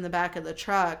stuff in the back of the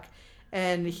truck.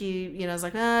 And he, is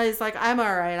like, he's like, I'm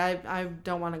all right. I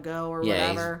don't want to go or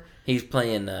whatever. He's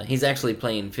playing, he's actually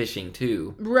playing fishing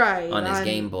too. Right. On his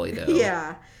Game Boy though.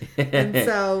 Yeah. And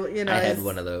so, I had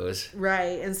one of those.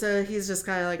 Right. And so he's just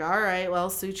kind of like, all right, well,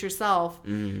 suit yourself.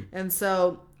 Mm-hmm. And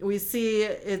so we see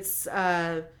it's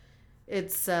the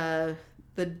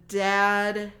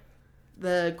dad,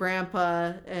 the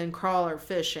grandpa, and Carl are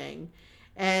fishing.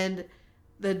 And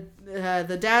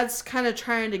the dad's kind of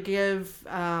trying to give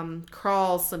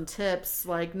Carl some tips,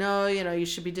 like, no, you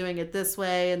should be doing it this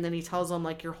way. And then he tells him,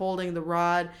 like, you're holding the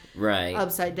rod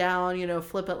upside down,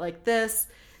 flip it like this.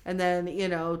 And then,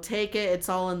 take it. It's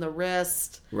all in the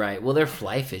wrist. Right. Well, they're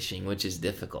fly fishing, which is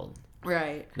difficult.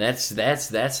 Right. That's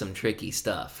some tricky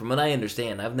stuff. From what I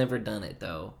understand, I've never done it,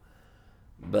 though.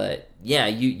 But, yeah,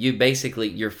 you basically,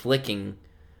 you're flicking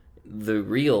the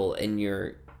reel and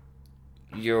you're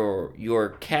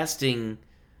you're casting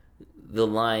the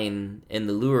line and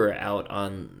the lure out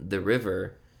on the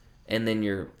river, and then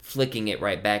you're flicking it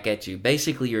right back at you.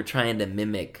 Basically, you're trying to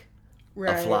mimic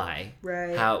a fly,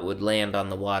 how it would land on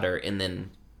the water and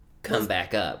then come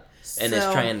back up. And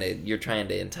you're trying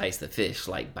to entice the fish,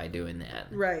 like, by doing that.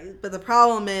 Right. But the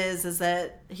problem is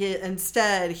that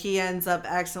he ends up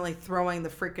accidentally throwing the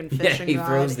freaking fishing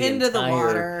rod into the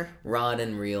water. Rod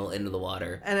and reel into the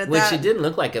water. And it didn't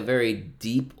look like a very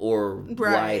deep or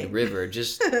wide river.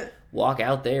 Just walk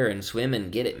out there and swim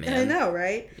and get it, man. I know,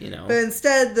 right? You know. But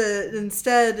instead,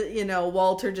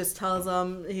 Walter just tells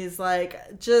him, he's like,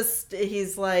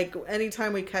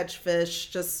 anytime we catch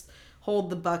fish, just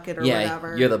hold the bucket or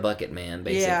whatever. You're the bucket man,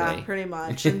 basically. Yeah, pretty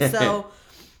much. And so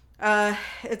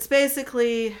it's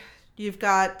basically, you've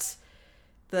got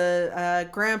the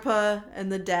grandpa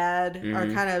and the dad are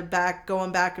kind of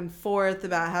going back and forth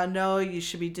about how, no, you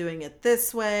should be doing it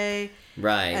this way.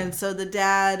 Right. And so the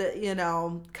dad,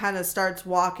 kind of starts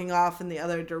walking off in the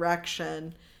other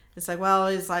direction. It's like, well,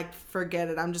 he's like, forget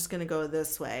it. I'm just going to go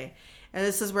this way. And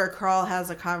this is where Carl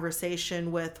has a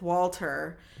conversation with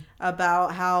Walter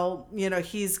about how,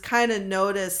 he's kind of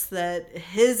noticed that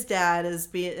his dad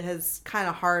is kind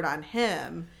of hard on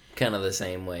him. Kind of the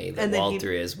same way that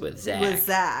Walter is with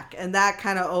Zach. And that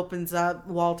kind of opens up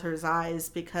Walter's eyes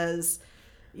because,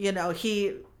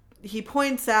 he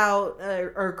points out,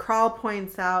 or Carl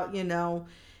points out,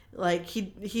 like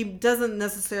he doesn't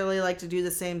necessarily like to do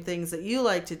the same things that you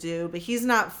like to do, but he's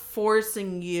not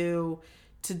forcing you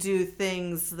to do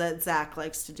things that Zach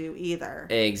likes to do either.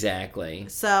 Exactly.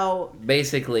 So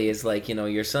basically, it's like,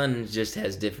 your son just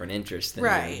has different interests than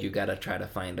right. you. You got to try to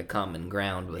find a common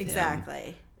ground with him.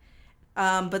 Exactly.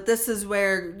 But this is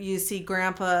where you see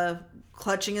Grandpa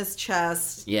clutching his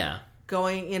chest. Yeah.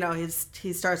 Going,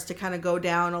 he starts to kind of go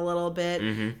down a little bit.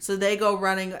 Mm-hmm. So they go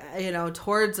running,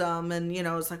 towards him, and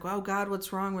it's like, oh God,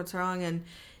 what's wrong? And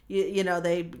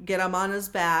they get him on his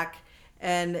back,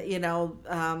 and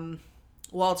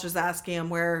Walter's asking him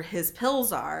where his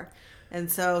pills are. And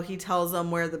so he tells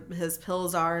them where his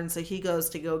pills are. And so he goes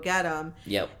to go get them.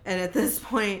 Yep. And at this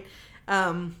point,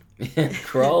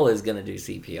 Carl is going to do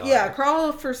CPR. Yeah,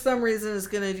 Carl, for some reason, is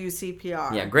going to do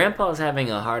CPR. Yeah, Grandpa's having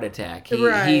a heart attack.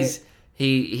 Right.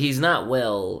 He's not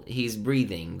well. He's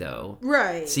breathing, though.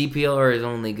 Right. CPR is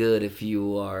only good if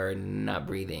you are not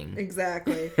breathing.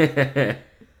 Exactly.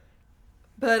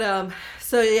 But,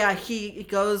 so yeah, he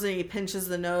goes and he pinches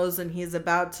the nose and he's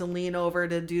about to lean over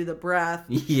to do the breath.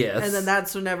 Yes. And then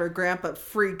that's whenever Grandpa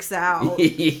freaks out.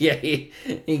 Yeah,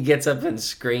 he gets up and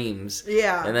screams.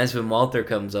 Yeah. And that's when Walter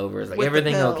comes over. It's like,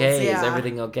 everything okay? Yeah. Is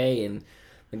everything okay? And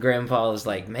the grandpa was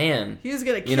like, man. He was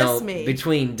going to kiss me.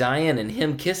 Between dying and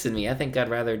him kissing me, I think I'd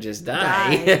rather just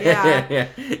die.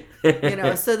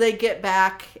 Yeah. So they get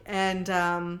back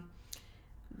and,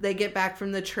 they get back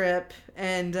from the trip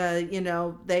and,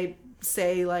 they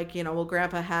say like, well,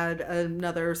 Grandpa had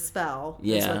another spell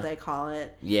is what they call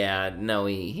it. Yeah. No,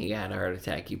 he had a heart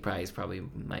attack. You probably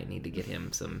might need to get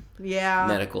him some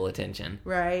medical attention.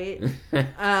 Right.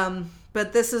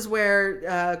 But this is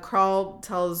where Carl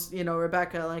tells,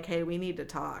 Rebecca, like, hey, we need to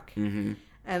talk. Mm-hmm.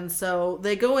 And so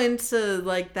they go into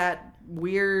like that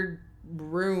weird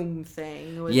room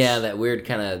thing. That weird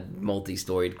kind of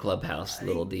multi-storied clubhouse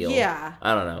little deal. Yeah.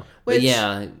 I don't know. But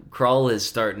Carl is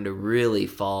starting to really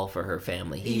fall for her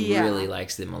family. He really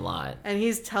likes them a lot. And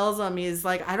he tells them, he's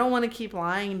like, I don't want to keep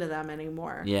lying to them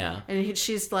anymore. Yeah. And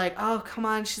she's like, oh, come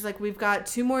on. She's like, we've got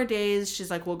 2 more days.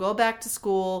 She's like, we'll go back to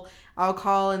school. I'll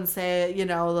call and say,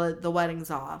 the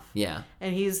wedding's off. Yeah.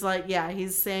 And he's like,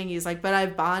 he's like, but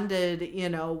I've bonded,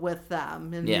 with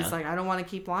them. And he's like, I don't want to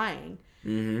keep lying.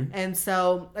 Mm-hmm. And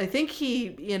so I think she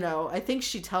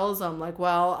tells him like,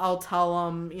 well, I'll tell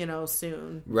him,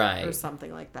 soon. Right. Or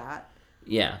something like that.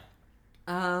 Yeah.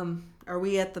 Are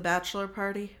we at the bachelor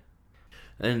party?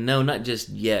 No, not just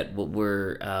yet. But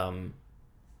we're,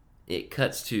 it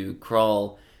cuts to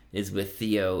Carl is with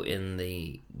Theo in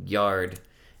the yard.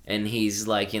 And he's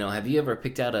like, have you ever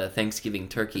picked out a Thanksgiving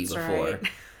turkey before?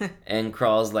 Right. And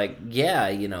Carl's like,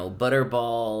 yeah,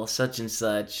 Butterball, such and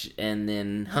such, and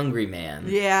then Hungry Man.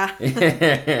 Yeah.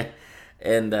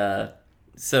 And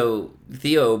so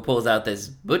Theo pulls out this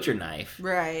butcher knife.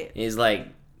 Right. He's like,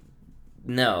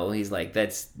 no. He's like,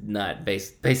 that's not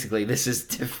basically, this is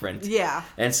different. Yeah.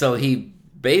 And so he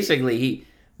literally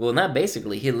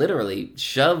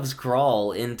shoves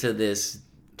Carl into this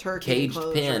turkey caged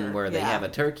enclosure. Pen where they have a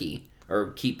turkey,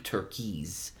 or keep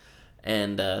turkeys.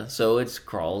 And so it's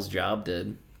Carl's job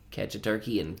to catch a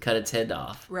turkey and cut its head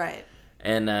off. Right.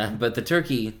 And but the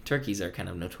turkeys are kind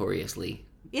of notoriously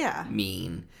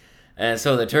mean. And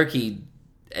so the turkey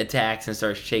attacks and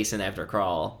starts chasing after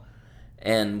Crawl.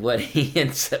 And what he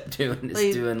ends up doing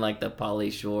is doing like the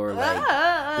Pauly Shore,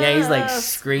 like he's like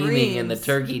screaming, and the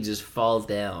turkey just falls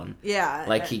down. Yeah,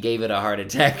 like he gave it a heart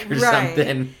attack or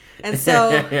something. And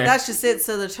so that's just it.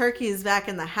 So the turkey is back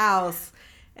in the house,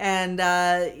 and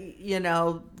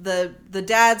the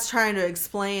dad's trying to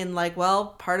explain, like, well,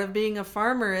 part of being a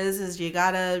farmer is you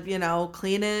gotta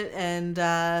clean it and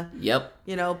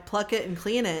pluck it and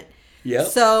clean it. Yep.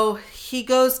 So he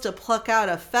goes to pluck out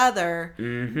a feather.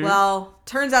 Mm-hmm. Well,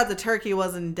 turns out the turkey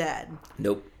wasn't dead.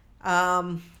 Nope.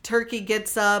 Turkey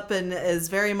gets up and is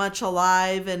very much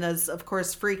alive and is, of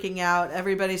course, freaking out.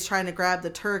 Everybody's trying to grab the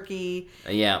turkey.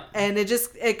 Yeah. And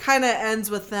it kind of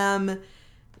ends with them,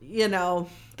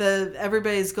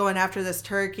 everybody's going after this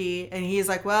turkey, and he's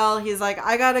like,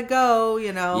 I gotta go,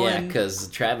 Yeah, because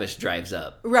Travis drives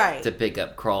up. Right. To pick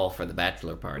up Crawl for the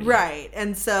bachelor party. Right.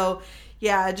 And so...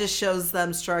 yeah, it just shows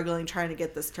them struggling trying to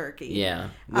get this turkey. Yeah,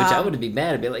 which I would be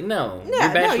mad. I'd be like, no, your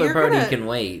bachelor party can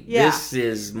wait. Yeah. This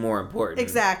is more important.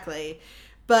 Exactly.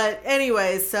 But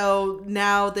anyway, so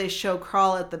now they show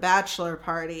Crawl at the bachelor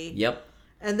party. Yep.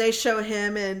 And they show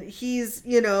him, and he's,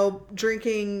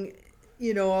 drinking,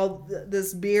 all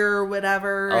this beer or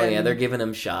whatever. Oh, yeah, they're giving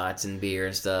him shots and beer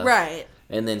and stuff. Right.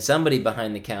 And then somebody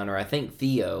behind the counter, I think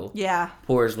Theo,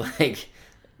 pours like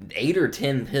 8 or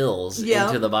 10 pills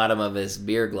into the bottom of his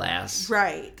beer glass.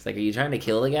 Right. It's like, are you trying to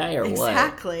kill the guy or what?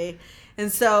 Exactly.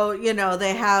 And so,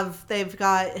 they've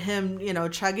got him,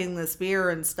 chugging this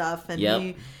beer and stuff. And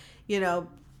he,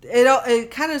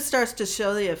 it kind of starts to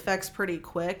show the effects pretty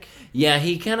quick. Yeah,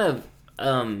 he kind of,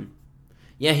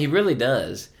 he really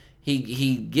does.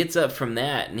 He gets up from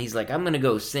that and he's like, I'm going to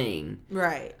go sing.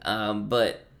 Right.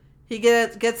 But... he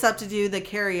gets up to do the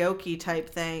karaoke type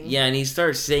thing. Yeah, and he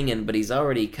starts singing, but he's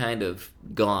already kind of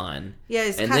gone.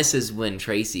 Yeah, this is when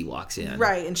Tracy walks in.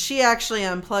 Right, and she actually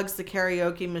unplugs the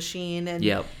karaoke machine,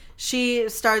 and she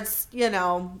starts,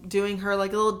 doing her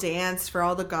like little dance for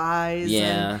all the guys.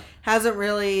 Yeah, and hasn't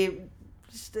really.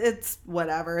 It's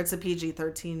whatever. It's a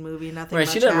PG-13 movie. Nothing. Right,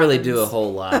 much she doesn't happens. really do a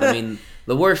whole lot. I mean,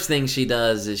 the worst thing she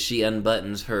does is she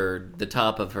unbuttons the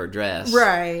top of her dress.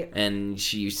 Right.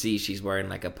 And you see she's wearing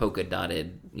like a polka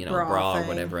dotted, bra or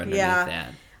whatever underneath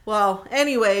that. Well,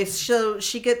 anyway, so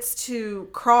she gets to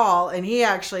Crawl, and he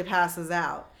actually passes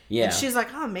out. Yeah. And she's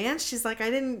like, oh man, she's like, I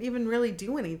didn't even really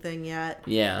do anything yet.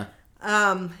 Yeah.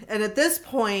 And at this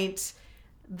point,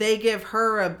 they give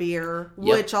her a beer,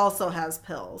 which also has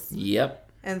pills. Yep.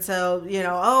 And so, you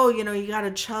got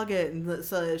to chug it. And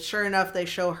so sure enough, they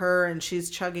show her, and she's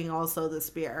chugging also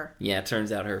this beer. Yeah, it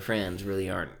turns out her friends really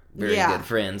aren't very good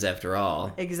friends after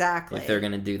all. Exactly. If they're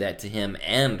going to do that to him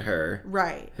and her.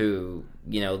 Right. Who,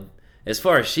 as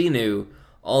far as she knew,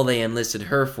 all they enlisted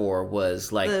her for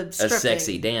was like a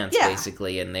sexy dance,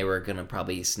 basically. And they were going to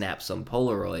probably snap some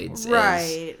Polaroids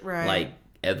as like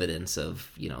evidence of,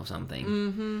 something.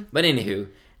 Mm-hmm. But anywho,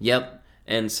 yep.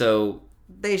 And so...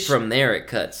 from there, it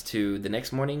cuts to the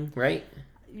next morning, right?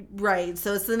 Right.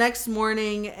 So it's the next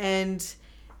morning, and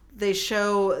they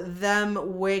show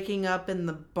them waking up in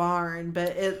the barn, but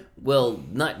it... well,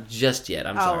 not just yet.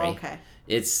 I'm sorry. Oh, okay.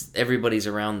 It's everybody's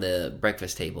around the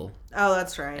breakfast table. Oh,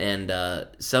 that's right. And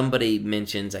somebody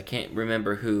mentions, I can't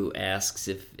remember who, asks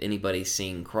if anybody's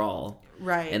seen Crawl.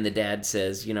 Right. And the dad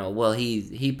says, well,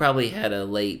 he probably had a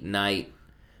late night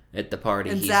at the party.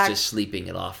 And he's Zach, just sleeping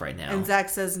it off right now. And Zach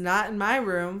says, not in my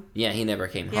room. Yeah, he never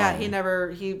came home. Yeah, he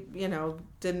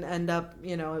didn't end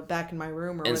up, back in my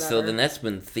room or whatever. And so then that's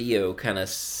when Theo kind of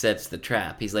sets the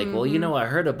trap. He's like, well, I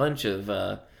heard a bunch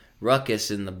of ruckus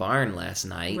in the barn last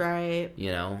night. Right.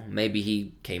 Maybe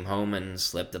he came home and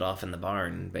slept it off in the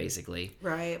barn, basically.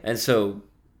 Right. And so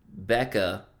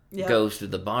Becca goes to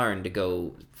the barn to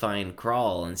go find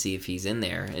Crawl and see if he's in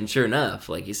there. And sure enough,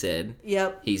 like you said,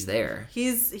 he's there.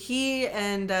 He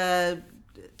and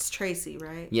it's Tracy,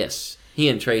 right? Yes. He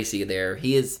and Tracy are there.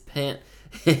 He is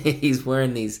he's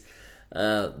wearing these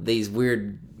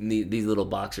weird these little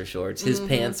boxer shorts. His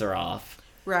pants are off.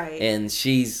 Right. And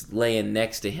she's laying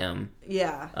next to him.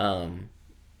 Yeah. And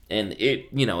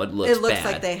it looks bad.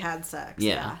 like they had sex.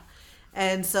 Yeah.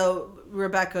 And so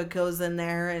Rebecca goes in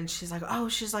there, and she's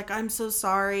like, I'm so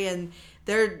sorry. And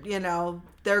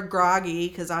they're groggy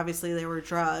because obviously they were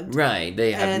drugged. Right.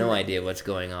 They have no idea what's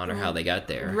going on or how they got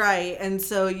there. Right. And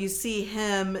so you see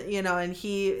him, and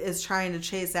he is trying to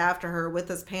chase after her with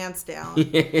his pants down.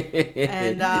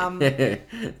 And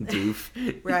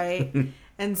doof. Right.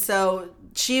 And so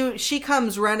she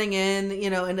comes running in,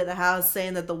 into the house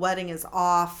saying that the wedding is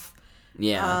off.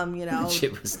 Yeah.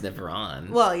 Shit was never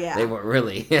on. Well, yeah. They weren't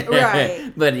really.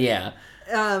 Right. But yeah.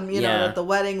 That the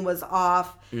wedding was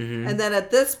off. Mm-hmm. And then at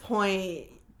this point,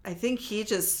 I think he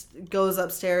just goes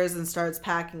upstairs and starts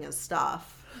packing his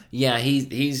stuff. Yeah,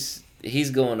 he's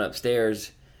going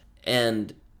upstairs,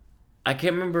 and I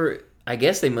can't remember. I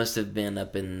guess they must have been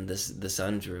up in the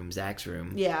son's room, Zach's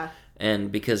room. Yeah.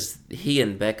 And because he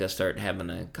and Becca start having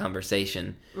a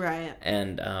conversation, right,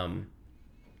 and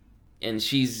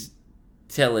she's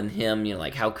telling him, you know,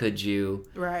 like, how could you?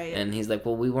 Right. And he's like,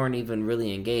 well, we weren't even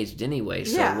really engaged anyway,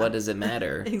 so what does it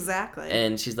matter? Exactly.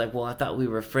 And she's like, well, I thought we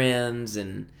were friends,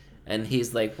 and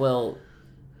he's like, well,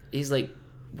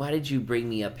 why did you bring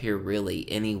me up here really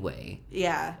anyway?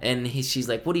 Yeah. And she's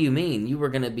like, what do you mean? You were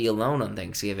going to be alone on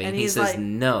Thanksgiving. And he says, like,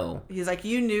 no. He's like,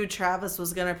 you knew Travis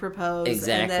was going to propose.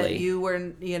 Exactly. And that you were,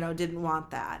 didn't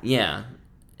want that. Yeah.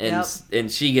 And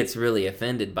she gets really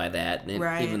offended by that.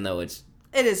 Right. Even though it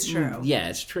is true. Yeah,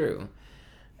 it's true.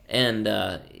 And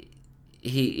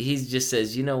he just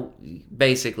says,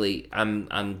 basically, I'm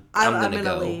gonna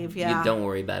go. Leave. Yeah. You don't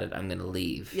worry about it. I'm gonna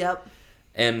leave. Yep.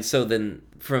 And so then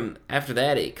from after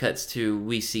that, it cuts to,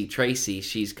 we see Tracy.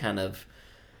 She's kind of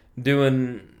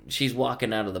she's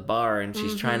walking out of the bar, and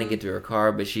she's trying to get to her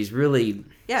car, but she's really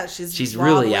she's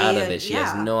really out of it. She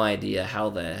has no idea how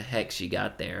the heck she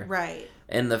got there. Right.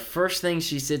 And the first thing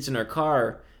she sits in her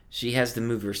car, she has to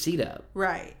move her seat up.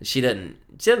 Right. She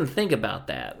doesn't think about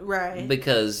that. Right.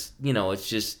 Because, it's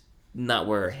just not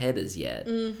where her head is yet.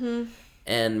 Mm-hmm.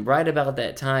 And right about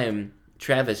that time,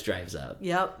 Travis drives up.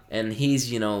 Yep. And he's,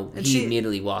 he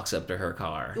immediately walks up to her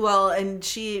car. Well, and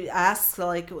she asks,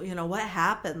 like, what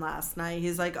happened last night?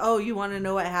 He's like, oh, you want to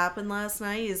know what happened last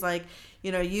night? He's like,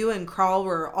 you and Carl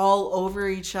were all over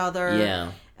each other.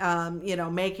 Yeah.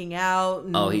 Making out.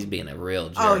 And, he's being a real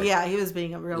jerk. Oh, yeah, he was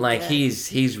being a real like, dick.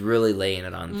 he's really laying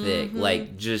it on thick.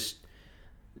 Like, just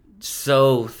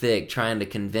so thick, trying to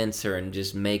convince her and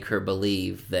just make her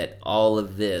believe that all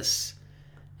of this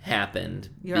happened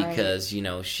because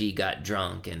she got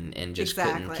drunk and just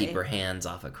couldn't keep her hands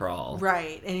off of Carl.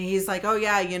 Right. And he's like, oh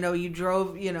yeah, you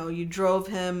drove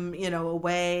him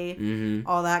away,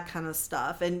 all that kind of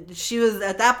stuff. And she was,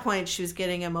 at that point, she was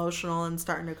getting emotional and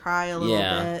starting to cry a little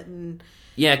bit. And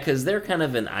yeah, because they're kind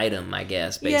of an item, I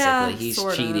guess, basically. Yeah, he's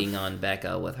cheating on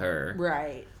Becca with her.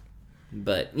 Right.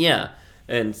 But yeah,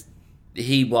 and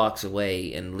he walks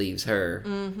away and leaves her.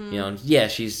 Mm-hmm.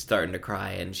 She's starting to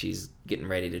cry and she's getting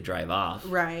ready to drive off.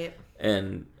 Right.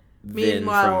 And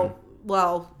meanwhile,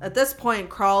 at this point,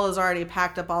 Carl has already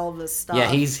packed up all of his stuff. Yeah,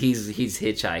 he's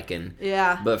hitchhiking.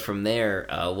 Yeah. But from there,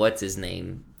 what's his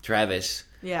name? Travis.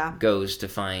 Yeah. Goes to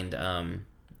find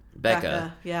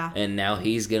Becca. Yeah. And now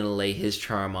he's going to lay his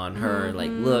charm on her. Mm-hmm.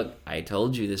 Like, look, I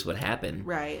told you this would happen.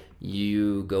 Right.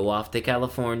 You go off to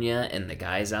California, and the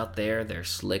guys out there, they're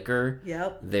slicker.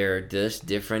 Yep. They're just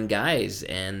different guys.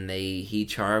 And he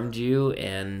charmed you,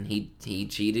 and he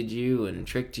cheated you and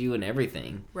tricked you and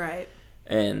everything. Right.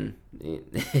 And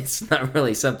it's not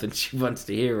really something she wants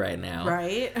to hear right now.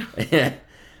 Right.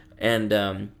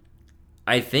 And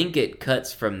I think it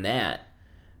cuts from that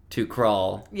to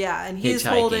Crawl. Yeah, and he's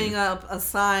holding up a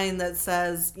sign that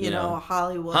says,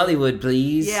 Hollywood. Hollywood,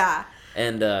 please. Yeah.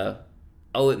 And,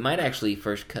 it might actually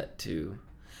first cut to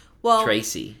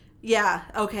Tracy. Yeah,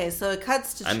 okay, so it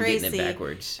cuts to Tracy. I'm getting it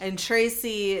backwards. And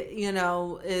Tracy,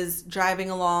 is driving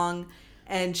along,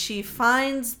 and she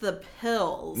finds the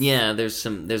pills. Yeah, there's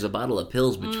a bottle of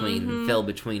pills fell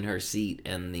between her seat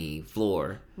and the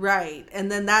floor. Right,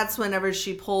 and then that's whenever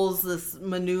she pulls this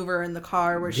maneuver in the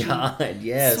car where she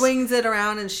yes. swings it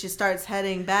around and she starts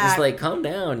heading back. It's like, calm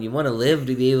down. You want to live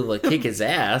to be able to kick his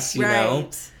ass, you know?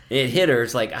 It hit her.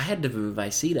 It's like, I had to move my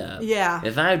seat up. Yeah.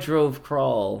 If I drove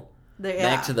Crawl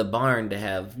back to the barn to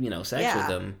have, sex with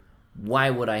him, why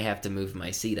would I have to move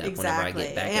my seat up whenever I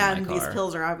get back in my car? And these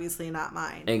pills are obviously not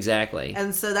mine. Exactly.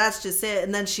 And so that's just it.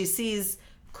 And then she sees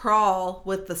Crawl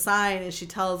with the sign, and she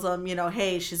tells him,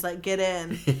 hey, she's like, get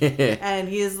in. And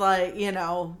he's like,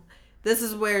 this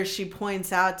is where she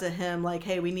points out to him, like,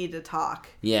 hey, we need to talk.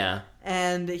 Yeah.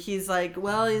 And he's like,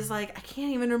 I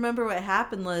can't even remember what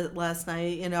happened last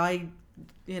night.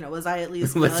 Was I at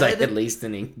least good? Was I at least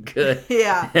any good?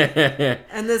 Yeah.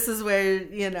 And this is where,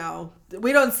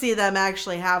 we don't see them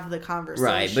actually have the conversation.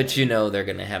 Right, but they're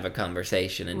going to have a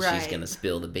conversation, and she's going to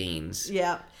spill the beans.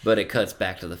 Yeah. But it cuts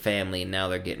back to the family, and now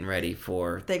they're getting ready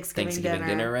for Thanksgiving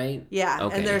dinner, right? Yeah,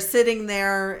 okay. And they're sitting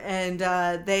there, and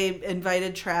they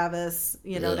invited Travis,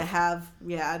 to have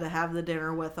the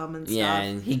dinner with them and stuff. Yeah,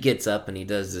 and he gets up and he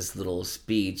does this little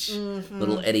speech,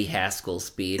 little Eddie Haskell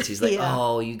speech. He's like,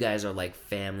 "Oh, you guys are like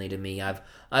family to me. I've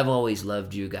I've always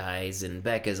loved you guys, and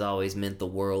Becca's always meant the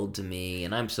world to me,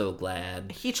 and I'm so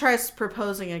glad. He tries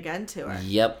proposing again to her.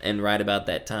 Yep, and right about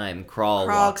that time,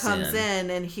 Crawl comes in,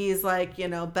 and he's like,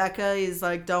 Becca, he's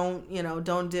like, don't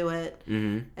do it.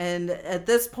 Mm-hmm. And at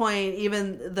this point,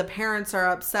 even the parents are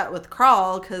upset with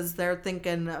Crawl because they're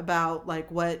thinking about like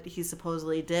what he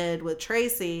supposedly did with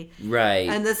Tracy. Right.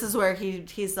 And this is where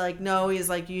he's like, no, he's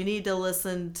like, you need to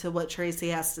listen to what Tracy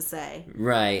has to say.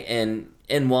 Right,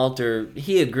 and Walter,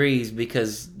 he agrees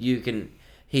because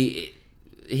he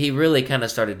really kind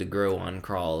of started to grow on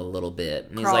Crawl a little bit.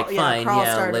 And he's like, fine,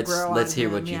 let's hear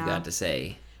what you've got to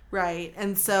say. Right.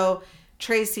 And so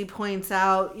Tracy points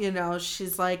out,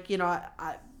 she's like,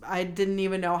 I didn't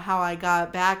even know how I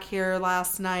got back here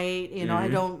last night. I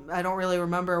don't really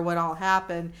remember what all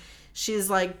happened. She's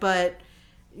like, but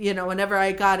whenever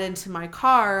I got into my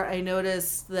car, I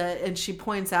noticed that, and she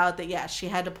points out that, she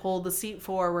had to pull the seat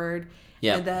forward.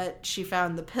 Yep. And that she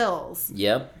found the pills.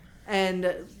 Yep.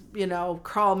 And,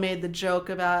 Crawl made the joke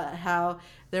about how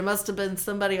there must have been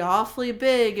somebody awfully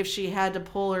big if she had to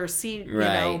pull her seat,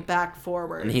 back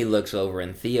forward. And he looks over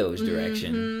in Theo's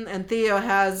direction. Mm-hmm. And Theo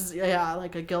has,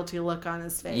 like a guilty look on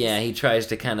his face. Yeah, he tries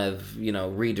to kind of,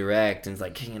 redirect and is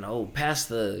like, pass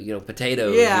the,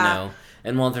 potatoes,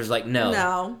 And Walter's like,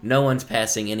 no one's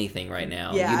passing anything right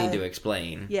now. Yeah. You need to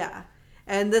explain. Yeah.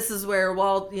 And this is where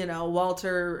Theo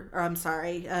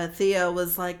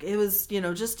was like, it was,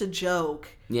 just a joke.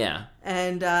 Yeah.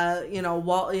 And,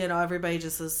 everybody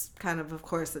just is kind of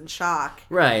course, in shock.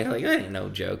 Right. Like, that ain't no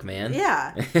joke, man.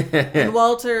 Yeah. And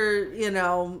Walter,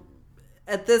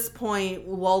 at this point,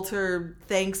 Walter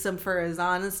thanks him for his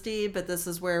honesty, but this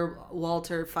is where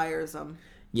Walter fires him.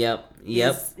 Yep.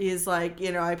 He's like,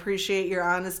 I appreciate your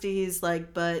honesty. He's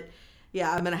like, but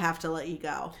yeah, I'm going to have to let you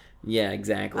go. Yeah,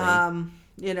 exactly.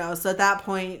 So at that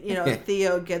point,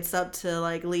 Theo gets up to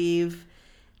like leave,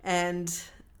 and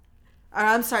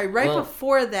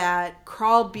before that,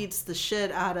 Crawl beats the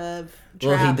shit out of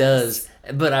Travis. Well, he does,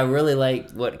 but I really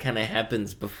like what kind of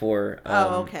happens before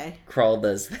Crawl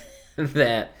does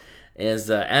that. Is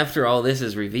after all this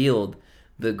is revealed,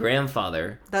 the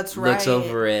grandfather looks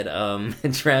over at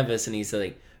Travis, and he's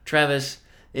like, Travis,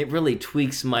 it really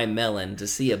tweaks my melon to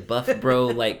see a buff bro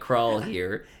like Crawl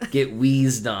here get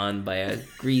wheezed on by a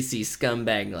greasy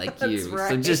scumbag like you.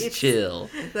 Right. So just chill.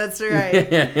 That's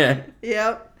right.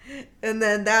 Yep. And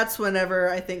then that's whenever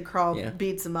I think Crawl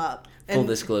beats him up. Full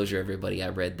disclosure, everybody, I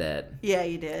read that. Yeah,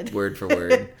 you did. Word for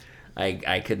word.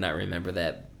 I could not remember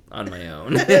that on my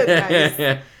own.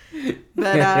 Nice.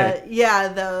 But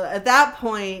at that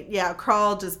point,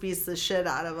 Crawl just beats the shit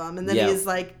out of him, and then he's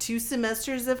like 2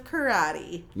 semesters of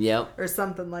karate, or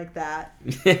something like that.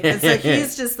 And so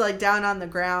he's just like down on the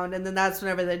ground, and then that's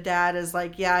whenever the dad is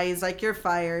like, he's like, you're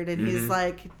fired, and he's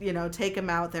like, take him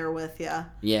out there with you.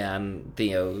 Yeah, and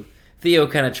Theo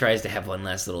kind of tries to have one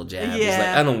last little jab. Yeah. He's like,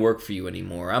 I don't work for you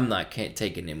anymore. I'm not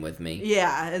taking him with me.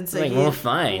 Yeah, and so like, well,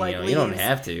 fine, you don't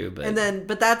have to.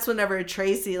 But that's whenever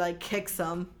Tracy like kicks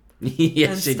him.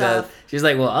 Yes, she does. She's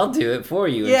like, well, I'll do it for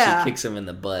you. And she kicks him in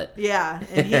the butt. Yeah,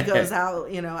 and he goes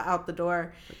out, out the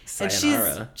door.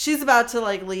 Sayonara. And she's about to,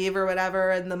 like, leave or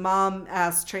whatever, and the mom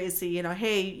asks Tracy,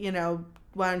 hey,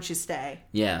 why don't you stay?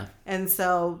 Yeah. And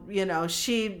so,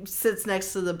 she sits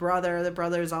next to the brother. The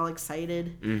brother's all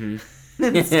excited. Mm-hmm.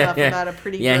 And stuff about a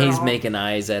pretty girl. Yeah, he's making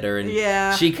eyes at her,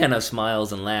 and she kind of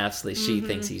smiles and laughs. Like she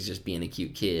thinks he's just being a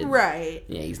cute kid. Right.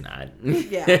 Yeah, he's not.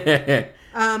 Yeah.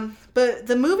 But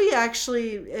the movie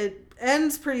actually, it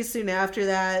ends pretty soon after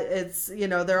that. It's,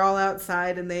 they're all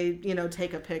outside and they,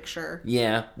 take a picture.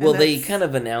 Yeah. Well, they kind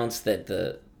of announced that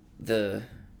the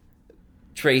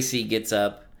Tracy gets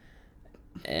up,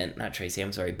 and not Tracy,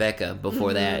 I'm sorry, Becca,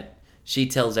 before that, she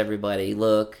tells everybody,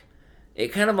 look,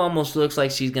 it kind of almost looks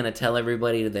like she's going to tell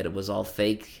everybody that it was all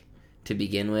fake to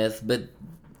begin with, but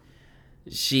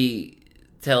she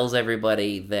tells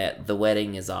everybody that the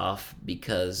wedding is off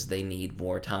because they need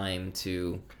more time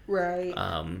to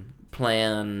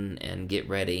plan and get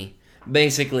ready.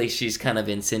 Basically, she's kind of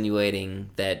insinuating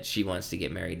that she wants to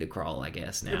get married to Crawl, I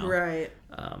guess, now. Right.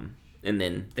 And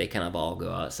then they kind of all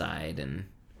go outside, and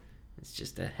it's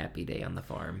just a happy day on the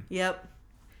farm. Yep.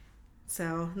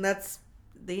 So, that's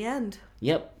the end.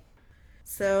 Yep.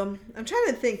 So, I'm trying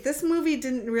to think. This movie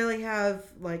didn't really have,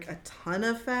 like, a ton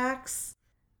of facts.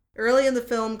 Early in the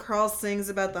film, Carl sings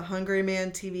about the Hungry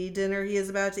Man TV dinner he is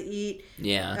about to eat.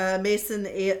 Yeah. Mason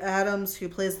Adams, who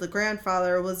plays the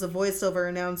grandfather, was a voiceover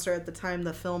announcer at the time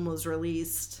the film was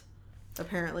released,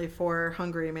 apparently, for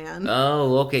Hungry Man.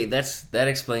 Oh, okay. That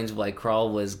explains why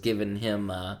Carl was giving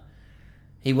him...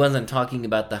 he wasn't talking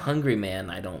about the Hungry Man,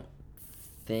 I don't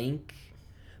think.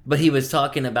 but he was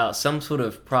talking about some sort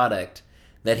of product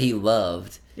that he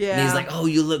loved. Yeah. And he's like, oh,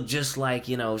 you look just like,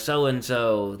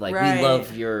 so-and-so. Like, Right. we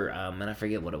love your... and I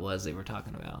forget what it was they were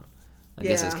talking about. I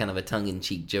guess it was Yeah. kind of a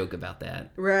tongue-in-cheek joke about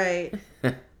that. Right.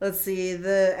 Let's see.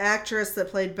 The actress that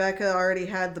played Becca already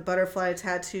had the butterfly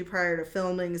tattoo prior to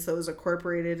filming, so it was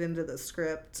incorporated into the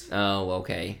script. Oh,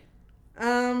 okay.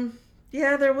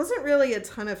 Yeah, there wasn't really a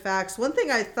ton of facts. One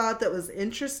thing I thought that was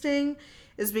interesting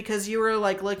is because you were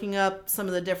like looking up some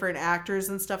of the different actors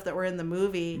and stuff that were in the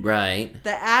movie. Right.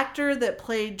 The actor that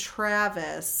played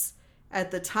Travis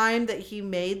at the time that he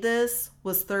made this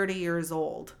was 30 years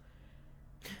old.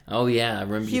 Oh, yeah. I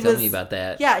remember you telling me about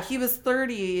that. Yeah, he was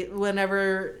 30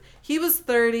 whenever... He was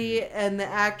 30, and the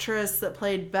actress that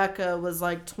played Becca was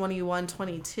like 21,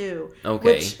 22. Okay.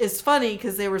 Which is funny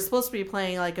because they were supposed to be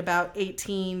playing like about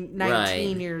 18, 19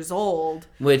 Right. years old.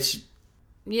 Which,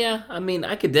 yeah, I mean,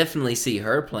 I could definitely see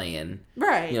her playing.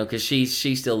 Right. Because she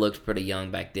still looked pretty young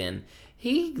back then.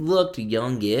 He looked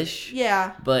youngish.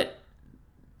 Yeah. But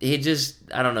he just,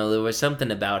 I don't know, there was something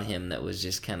about him that was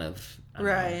just kind of, I don't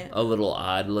Right. know, a little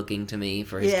odd looking to me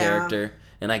for his Yeah. character.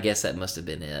 And I guess that must have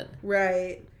been it.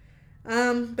 Right.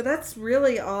 But that's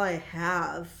really all I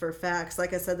have for facts.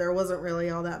 Like I said, there wasn't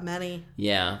really all that many.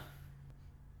 Yeah.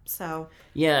 So,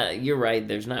 Yeah, you're right.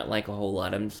 There's not like a whole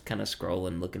lot. I'm just kind of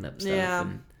scrolling, looking up stuff. Yeah.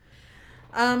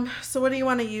 And so what do you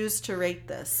want to use to rate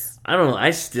this? I don't know. I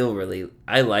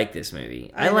like this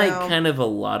movie. I I like know. kind of a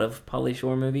lot of Pauly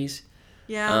Shore movies.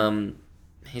 Yeah.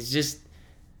 His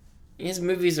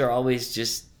movies are always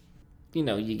just,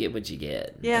 you get what you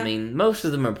get. Yeah. I mean, most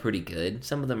of them are pretty good.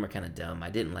 Some of them are kind of dumb. I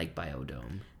didn't like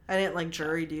Biodome. I didn't like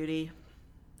Jury Duty.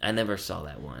 I never saw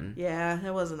that one. Yeah,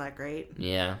 it wasn't that great.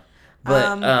 Yeah.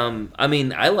 But, I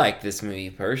mean, I like this movie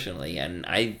personally, and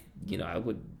I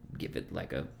would give it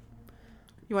like a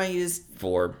You want to use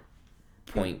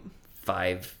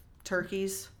 4.5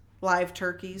 turkeys? Live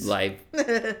turkeys? live,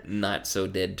 not so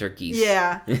dead turkeys.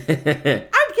 Yeah. I'd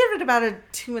give it about a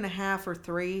 2.5 or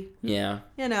 3. Yeah.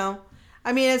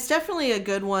 I mean, it's definitely a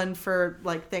good one for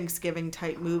like Thanksgiving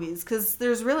type movies because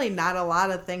there's really not a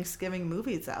lot of Thanksgiving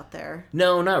movies out there.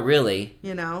 No, not really.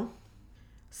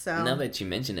 So Now that you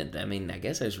mention it, I mean, I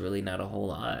guess there's really not a whole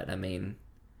lot. I mean,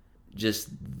 just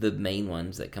the main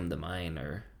ones that come to mind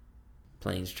are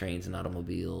Planes, Trains, and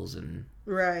Automobiles, and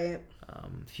right. a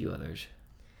few others.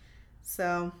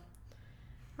 So,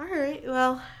 all right.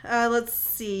 Well, let's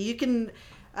see. You can.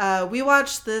 We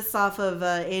watched this off of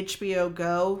HBO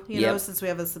Go, Yep. since we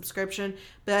have a subscription.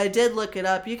 But I did look it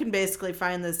up. You can basically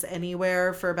find this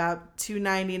anywhere for about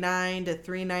 $2.99 to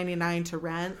 $3.99 to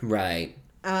rent. Right.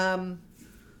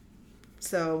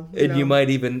 So, And it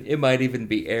might even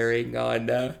be airing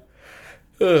on.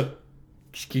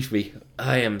 Excuse me.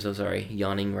 I am so sorry.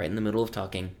 Yawning right in the middle of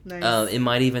talking. Nice. It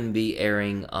might even be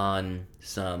airing on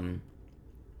some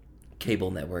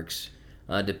cable networks,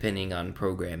 depending on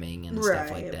programming and stuff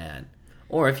like Right. that.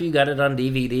 Or if you got it on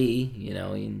DVD, you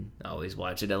can always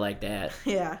watch it like that.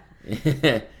 Yeah.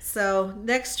 So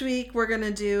next week we're gonna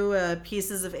do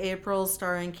Pieces of April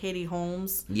starring Katie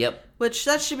Holmes, Yep. which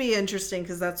that should be interesting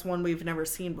because that's one we've never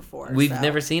seen before. We've so.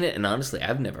 never seen it, and honestly,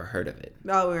 I've never heard of it.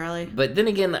 Oh, really? But then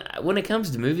again, when it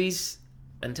comes to movies,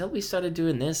 until we started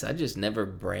doing this, I just never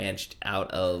branched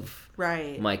out of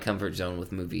Right. my comfort zone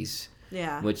with movies,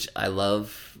 Yeah. which I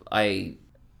love.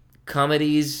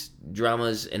 Comedies,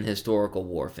 dramas, and historical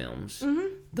war films. Mm-hmm.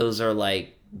 Those are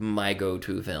like my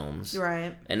go-to films.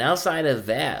 Right. And outside of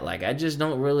that, like I just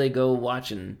don't really go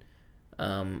watching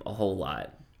a whole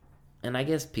lot. And I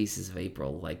guess Pieces of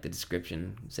April, like the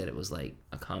description said, it was like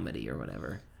a comedy or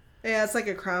whatever. Yeah, it's like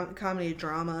a comedy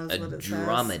drama is A what it says.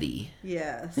 dramedy.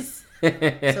 Yes.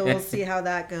 So we'll see how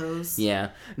that goes. Yeah.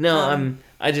 No,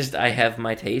 I have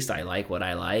my taste. I like what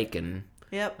I like, and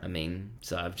Yep. I mean,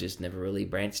 so I've just never really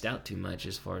branched out too much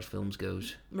as far as films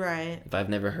goes. Right. If I've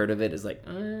never heard of it, it's like,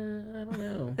 I don't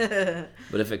know.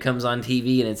 But if it comes on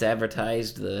TV and it's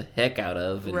advertised the heck out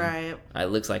of, and Right. it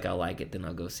looks like I'll like it, then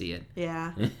I'll go see it.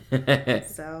 Yeah.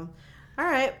 So, all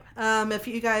right. If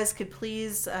you guys could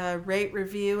please rate,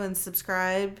 review, and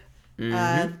subscribe.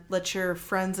 Let your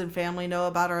friends and family know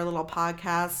about our little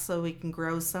podcast so we can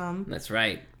grow some. That's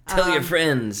right. Tell your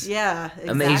friends. Yeah, exactly.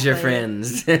 Amaze your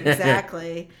friends.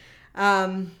 Exactly.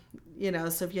 So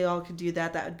if you all could do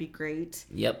that, that would be great.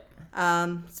 Yep.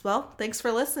 Well, thanks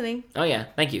for listening. Oh, yeah.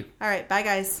 Thank you. All right. Bye,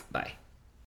 guys. Bye.